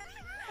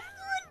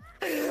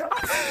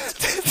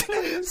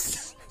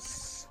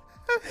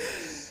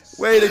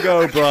 Way to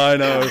go,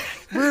 Brino.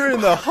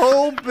 Ruined the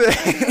whole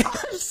bit.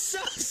 I'm so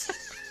sorry.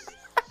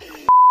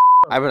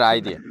 I have an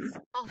idea.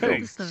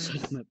 Hey,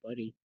 suck my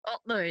buddy. Oh,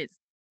 no, it's...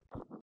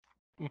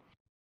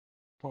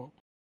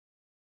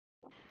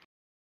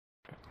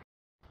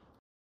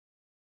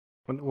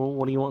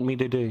 What do you want me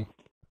to do?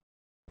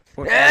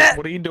 What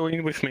are you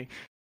doing with me?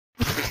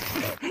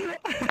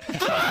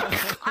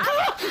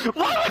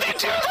 Why would you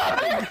do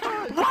that?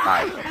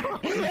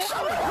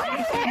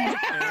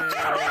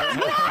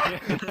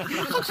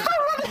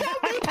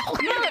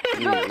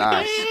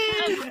 Nice.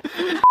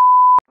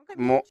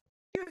 More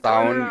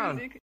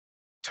down.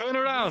 Turn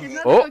around.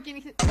 Oh!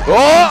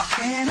 Oh!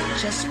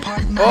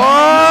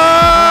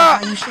 Oh!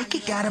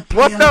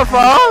 What the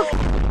fuck?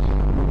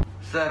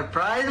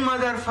 Surprise,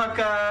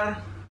 motherfucker!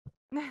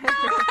 You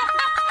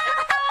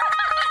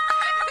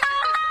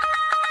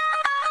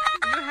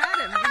had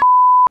him.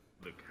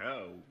 The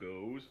cow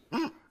goes.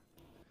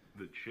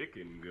 The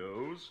chicken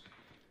goes.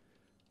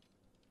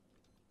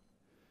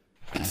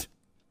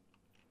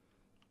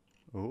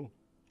 Oh.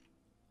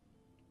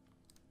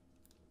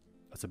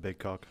 That's a big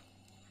cock.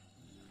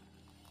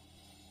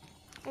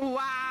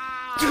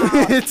 Wow.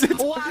 It's-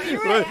 Wow, you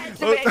Wait, really had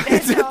to oh, make that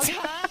it's- joke.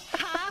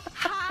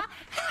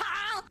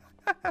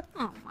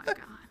 Oh my god.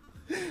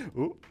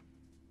 Ooh.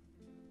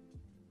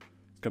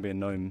 It's gonna be a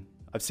gnome.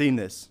 I've seen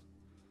this.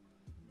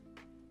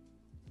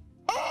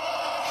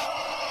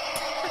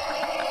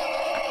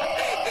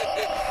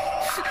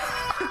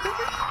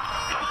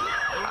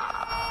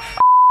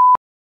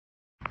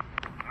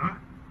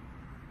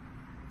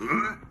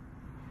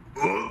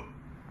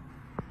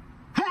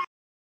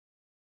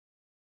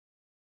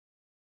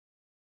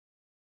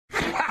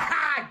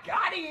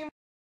 Got him!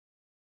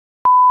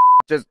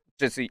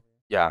 Just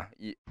yeah.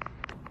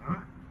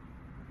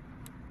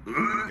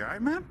 Guy,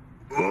 man?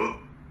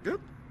 Good.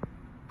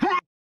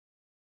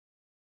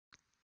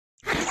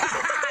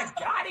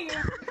 Got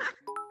him!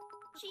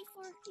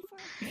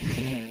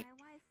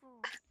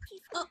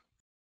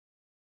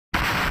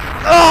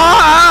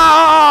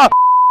 Ah!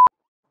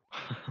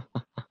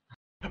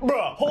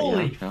 Bro,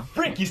 holy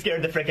frick, you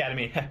scared the frick out of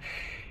me.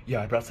 Yo,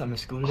 I brought something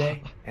to school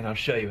today, and I'll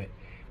show you it.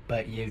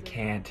 But you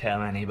can't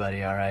tell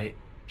anybody, alright?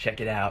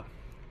 Check it out.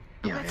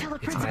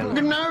 It's my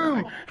little...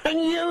 No! And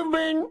you've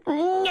been...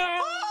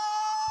 No!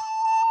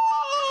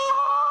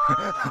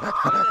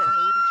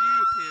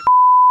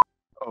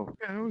 Oh,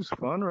 yeah, it was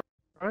fun,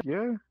 right?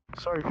 Yeah.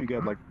 Sorry if you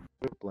got like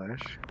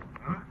whiplash.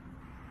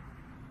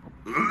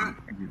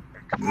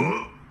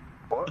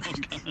 What?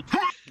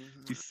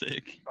 He's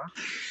sick.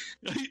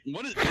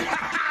 What is?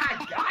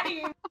 Got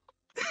him!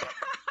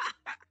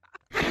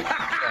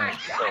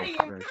 Got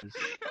him!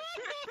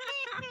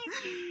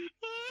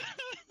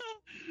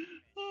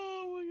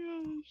 Oh my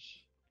gosh.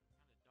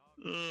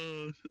 I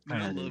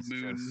That love is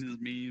Moon and just- his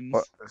memes.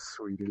 What? The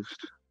sweetest.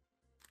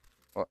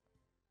 What?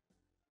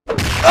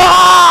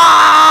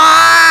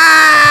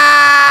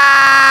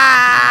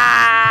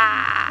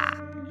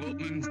 Well,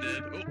 Moon's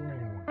dead.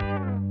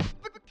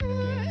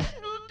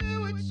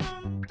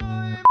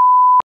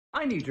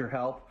 I need your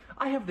help.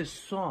 I have this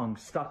song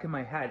stuck in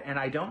my head and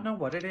I don't know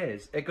what it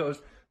is. It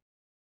goes.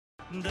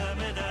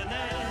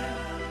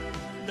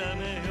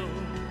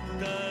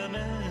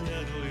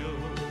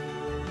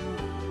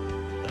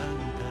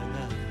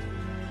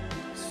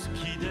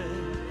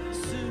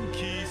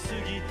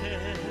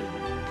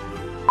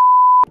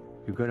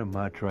 You gotta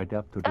march right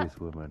up to this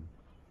woman,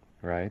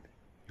 right?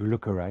 You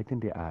look her right in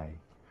the eye.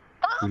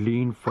 You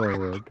lean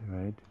forward,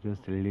 right?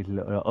 Just a little,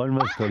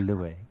 almost all the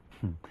way.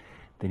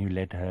 Then you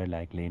let her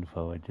like lean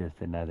forward just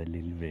another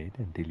little bit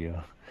until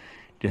you're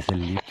just a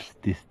lips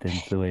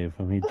distance away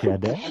from each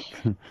other.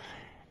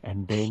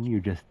 And then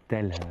you just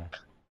tell her.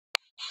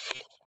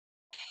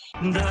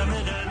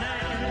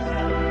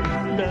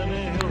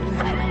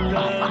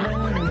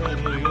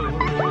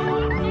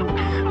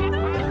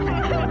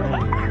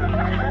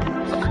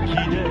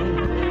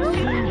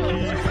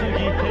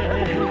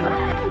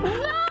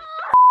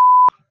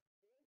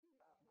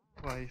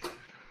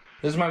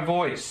 This is my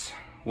voice.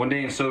 One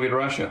day in Soviet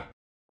Russia.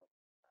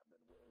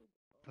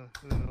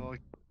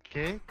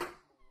 Okay.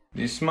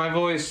 This is my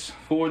voice.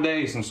 4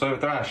 days in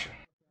Soviet Russia.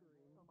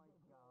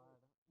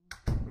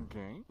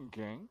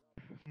 Okay.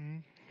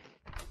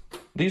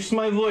 This is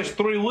my voice.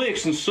 3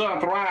 weeks in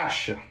Soviet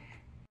Russia.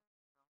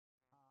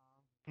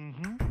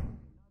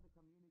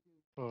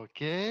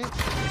 Okay.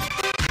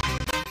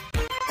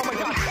 Oh my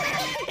god.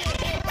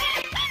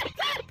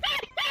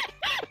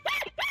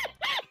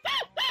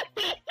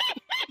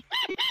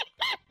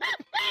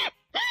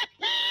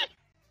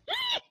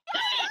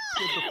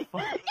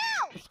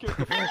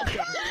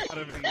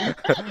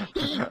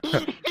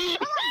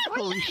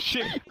 Holy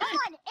shit.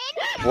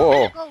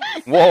 Whoa.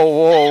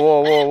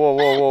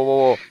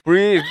 Whoa.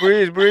 Breathe.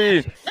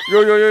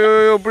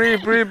 Yo, breathe.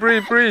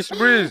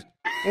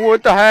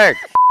 What the heck?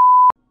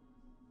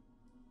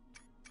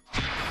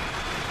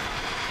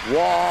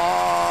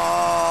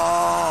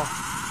 Whoa.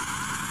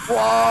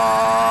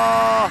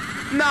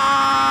 No.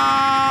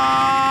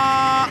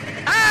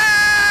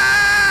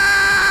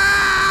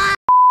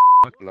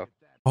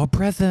 Oh,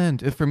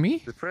 present. For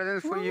me? The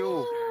present for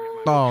you.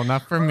 Oh,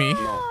 not for me.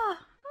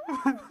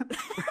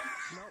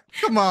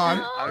 Come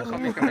on.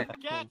 Come here.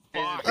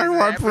 I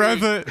want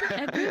present.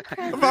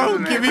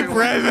 Mom, give me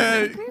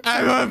present.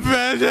 I want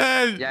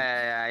present.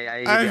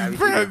 Yeah.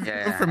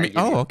 For me.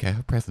 Oh, okay.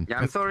 Present. Yeah,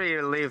 I'm sorry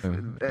you leave.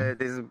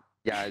 This is...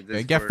 Yeah,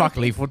 this Get fucked,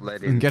 leave.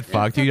 Get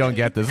fucked. You don't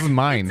get this. This is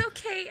mine. It's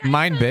okay.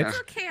 Mine, bitch. It's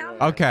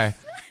okay.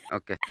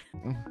 Okay.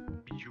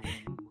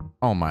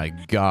 Oh my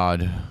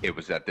god. It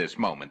was at this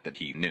moment that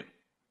he knew.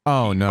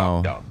 Oh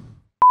no.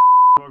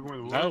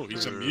 Oh,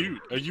 he's a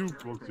mute. Are you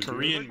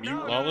Korean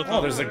mute lollipop?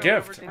 Oh, there's a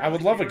gift. I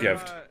would love a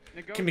gift.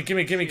 Gimme. Okay.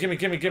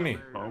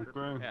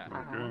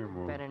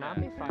 Better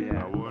not be fun.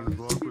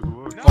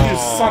 You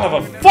son of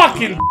a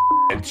fucking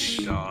bitch.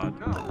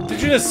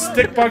 Did you just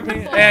stick bug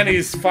me? And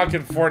he's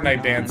fucking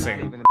Fortnite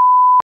dancing.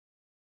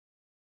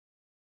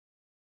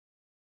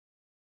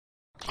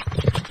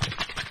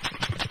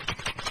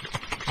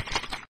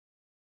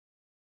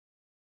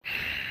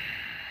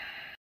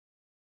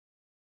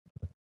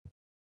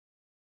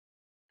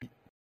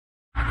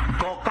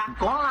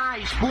 Coca-Cola,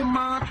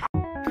 espuma.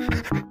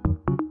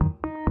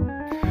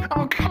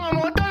 Oh, come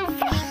on, don't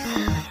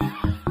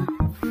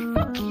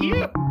fuck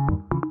you.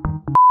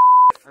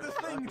 The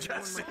thing,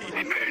 Jesse.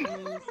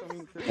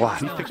 What?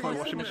 Can you fix my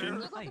washing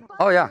machine?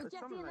 Oh, yeah.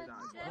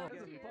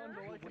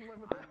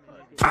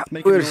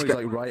 Making a noise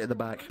like right at the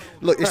back.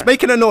 Look, it's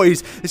making a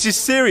noise. This is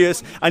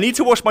serious. I need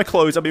to wash my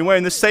clothes. I've been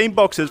wearing the same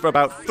boxers for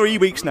about 3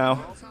 weeks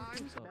now.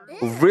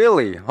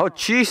 Really? Oh,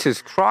 Jesus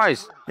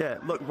Christ. Yeah,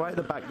 look, right at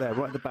the back there,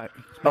 right at the back.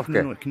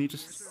 Okay. Can you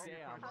just...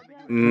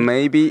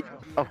 Maybe...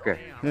 Okay.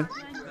 Yeah?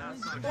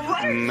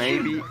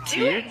 Maybe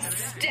here?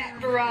 Step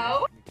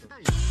bro.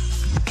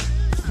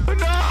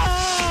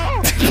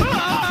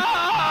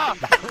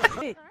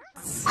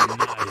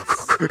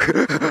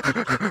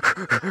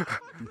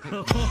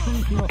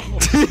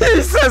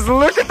 Jesus,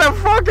 look at the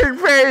fucking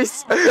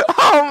face!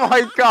 Oh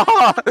my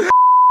god!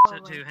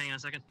 Hang on a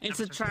second. It's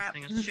a trap.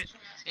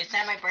 It's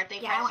not my birthday.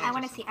 Yeah, I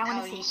want to see. I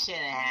want to see. You should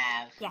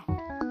have. Yeah.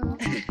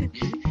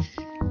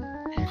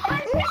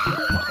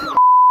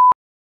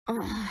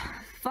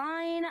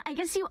 Fine. I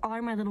guess you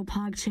are my little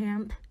pog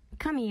champ.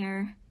 Come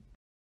here.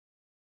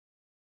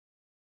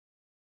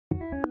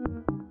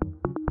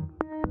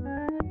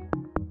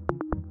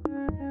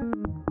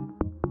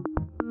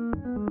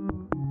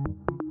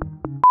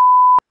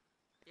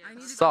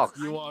 Socks.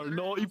 You are a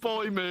naughty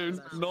boy,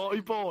 Moon.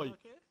 Naughty boy.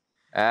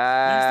 Use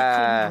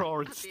the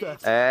cum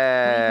instead.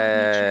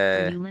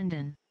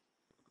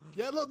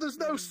 Yeah, look, there's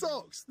no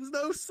socks. There's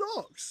no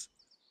socks.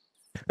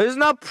 There's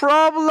no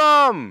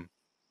problem.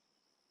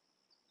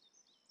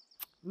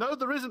 No,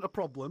 there isn't a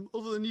problem,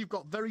 other than you've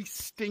got very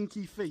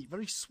stinky feet.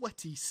 Very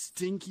sweaty,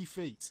 stinky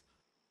feet.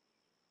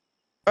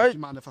 Do you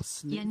mind if I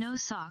sneeze? Yeah, no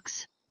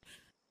socks.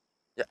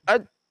 Yeah,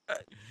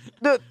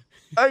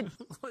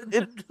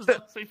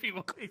 If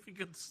you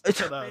can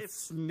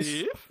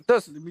sniff.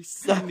 Does Let me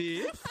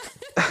sniff.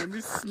 Let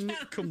me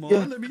sniff. Come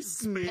on, let me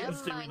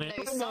sniff.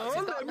 Come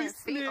on, let me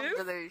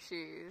sniff.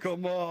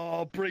 Come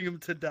on, bring them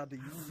to daddy.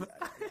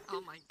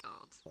 Oh my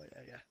god. Oh,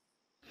 yeah.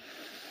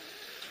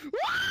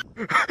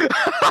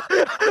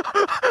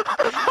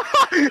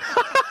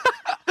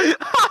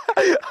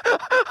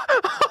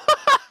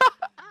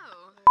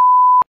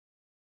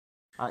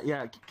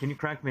 Yeah, can you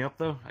crank me up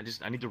though? I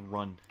need to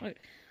run.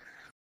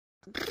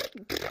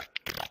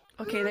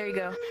 Okay, there you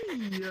go.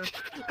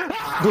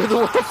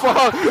 What the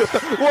fuck?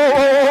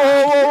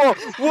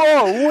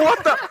 Whoa,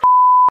 what the?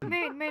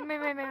 Moon.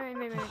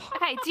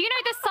 Okay, do you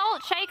know the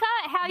salt shaker?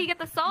 How you get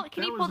the salt?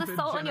 Can you pour the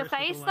salt on your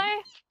face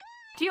though?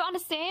 Do you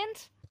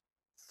understand?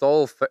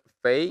 soul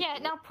fake? Yeah,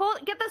 now pull.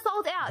 Get the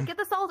salt out. Get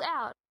the salt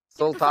out.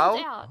 Soul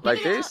out?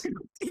 Like this? Take,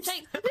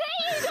 there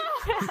you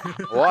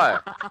go.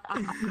 What?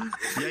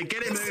 Yeah,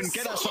 get it, Moon.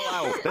 Get that salt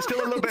out. There's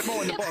still a little bit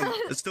more in the bottom.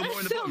 There's still more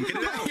in the bottom. Get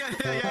it out.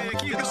 Yeah.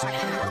 Keep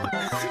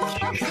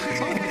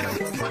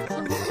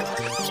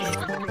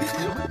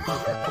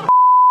it.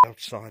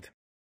 Outside.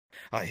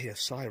 I hear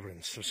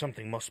sirens, so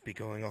something must be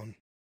going on.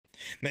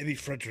 Maybe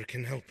Frederick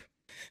can help.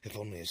 If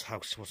only his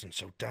house wasn't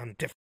so damn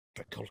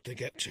difficult to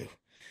get to.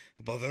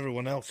 Above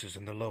everyone else's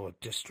in the lower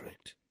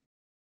district.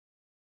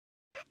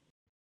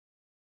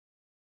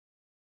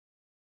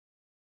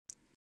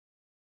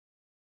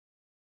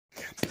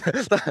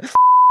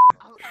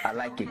 I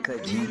like it,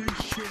 cut G.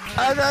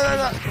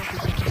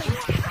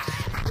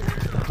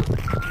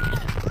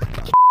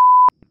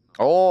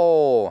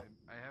 Oh,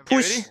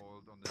 push.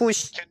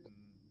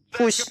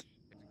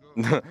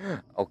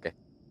 Okay,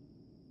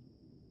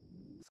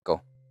 let's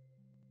go.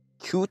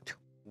 Cute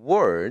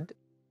word.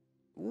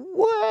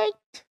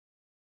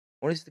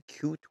 What is the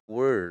cute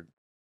word?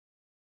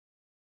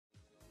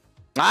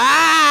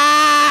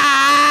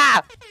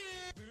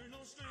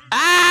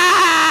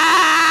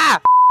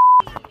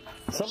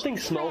 Something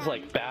smells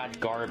like bad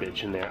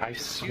garbage in there. I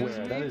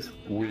swear, that is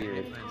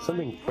weird.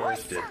 Something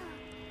bursted.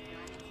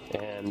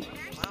 And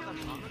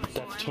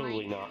that's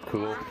totally not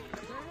cool.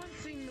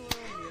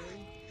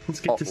 Let's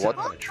get this out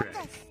of the tray.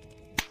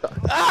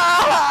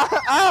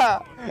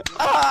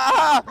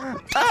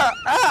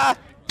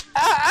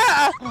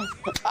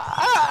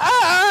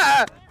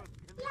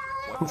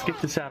 Let's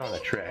get this out on a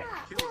tray.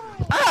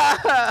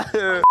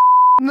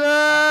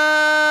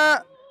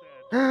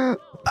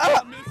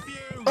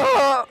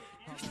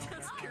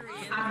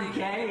 I'm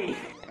gay.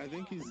 I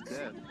think he's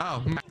dead.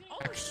 Oh,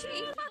 Oh, she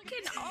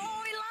fucking.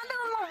 Oh, he landed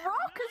on the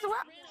rock as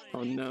well.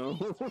 Oh no.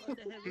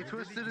 He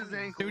twisted his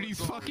ankle. Dude, he's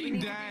fucking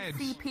dead.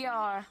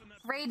 CPR.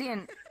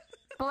 Radiant.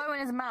 Blow in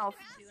his mouth.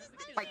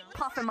 Like,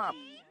 puff him up.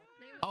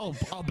 Oh,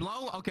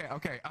 blow? Okay.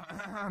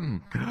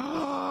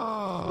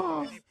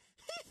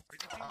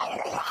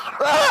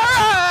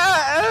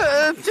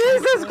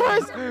 Jesus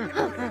Christ!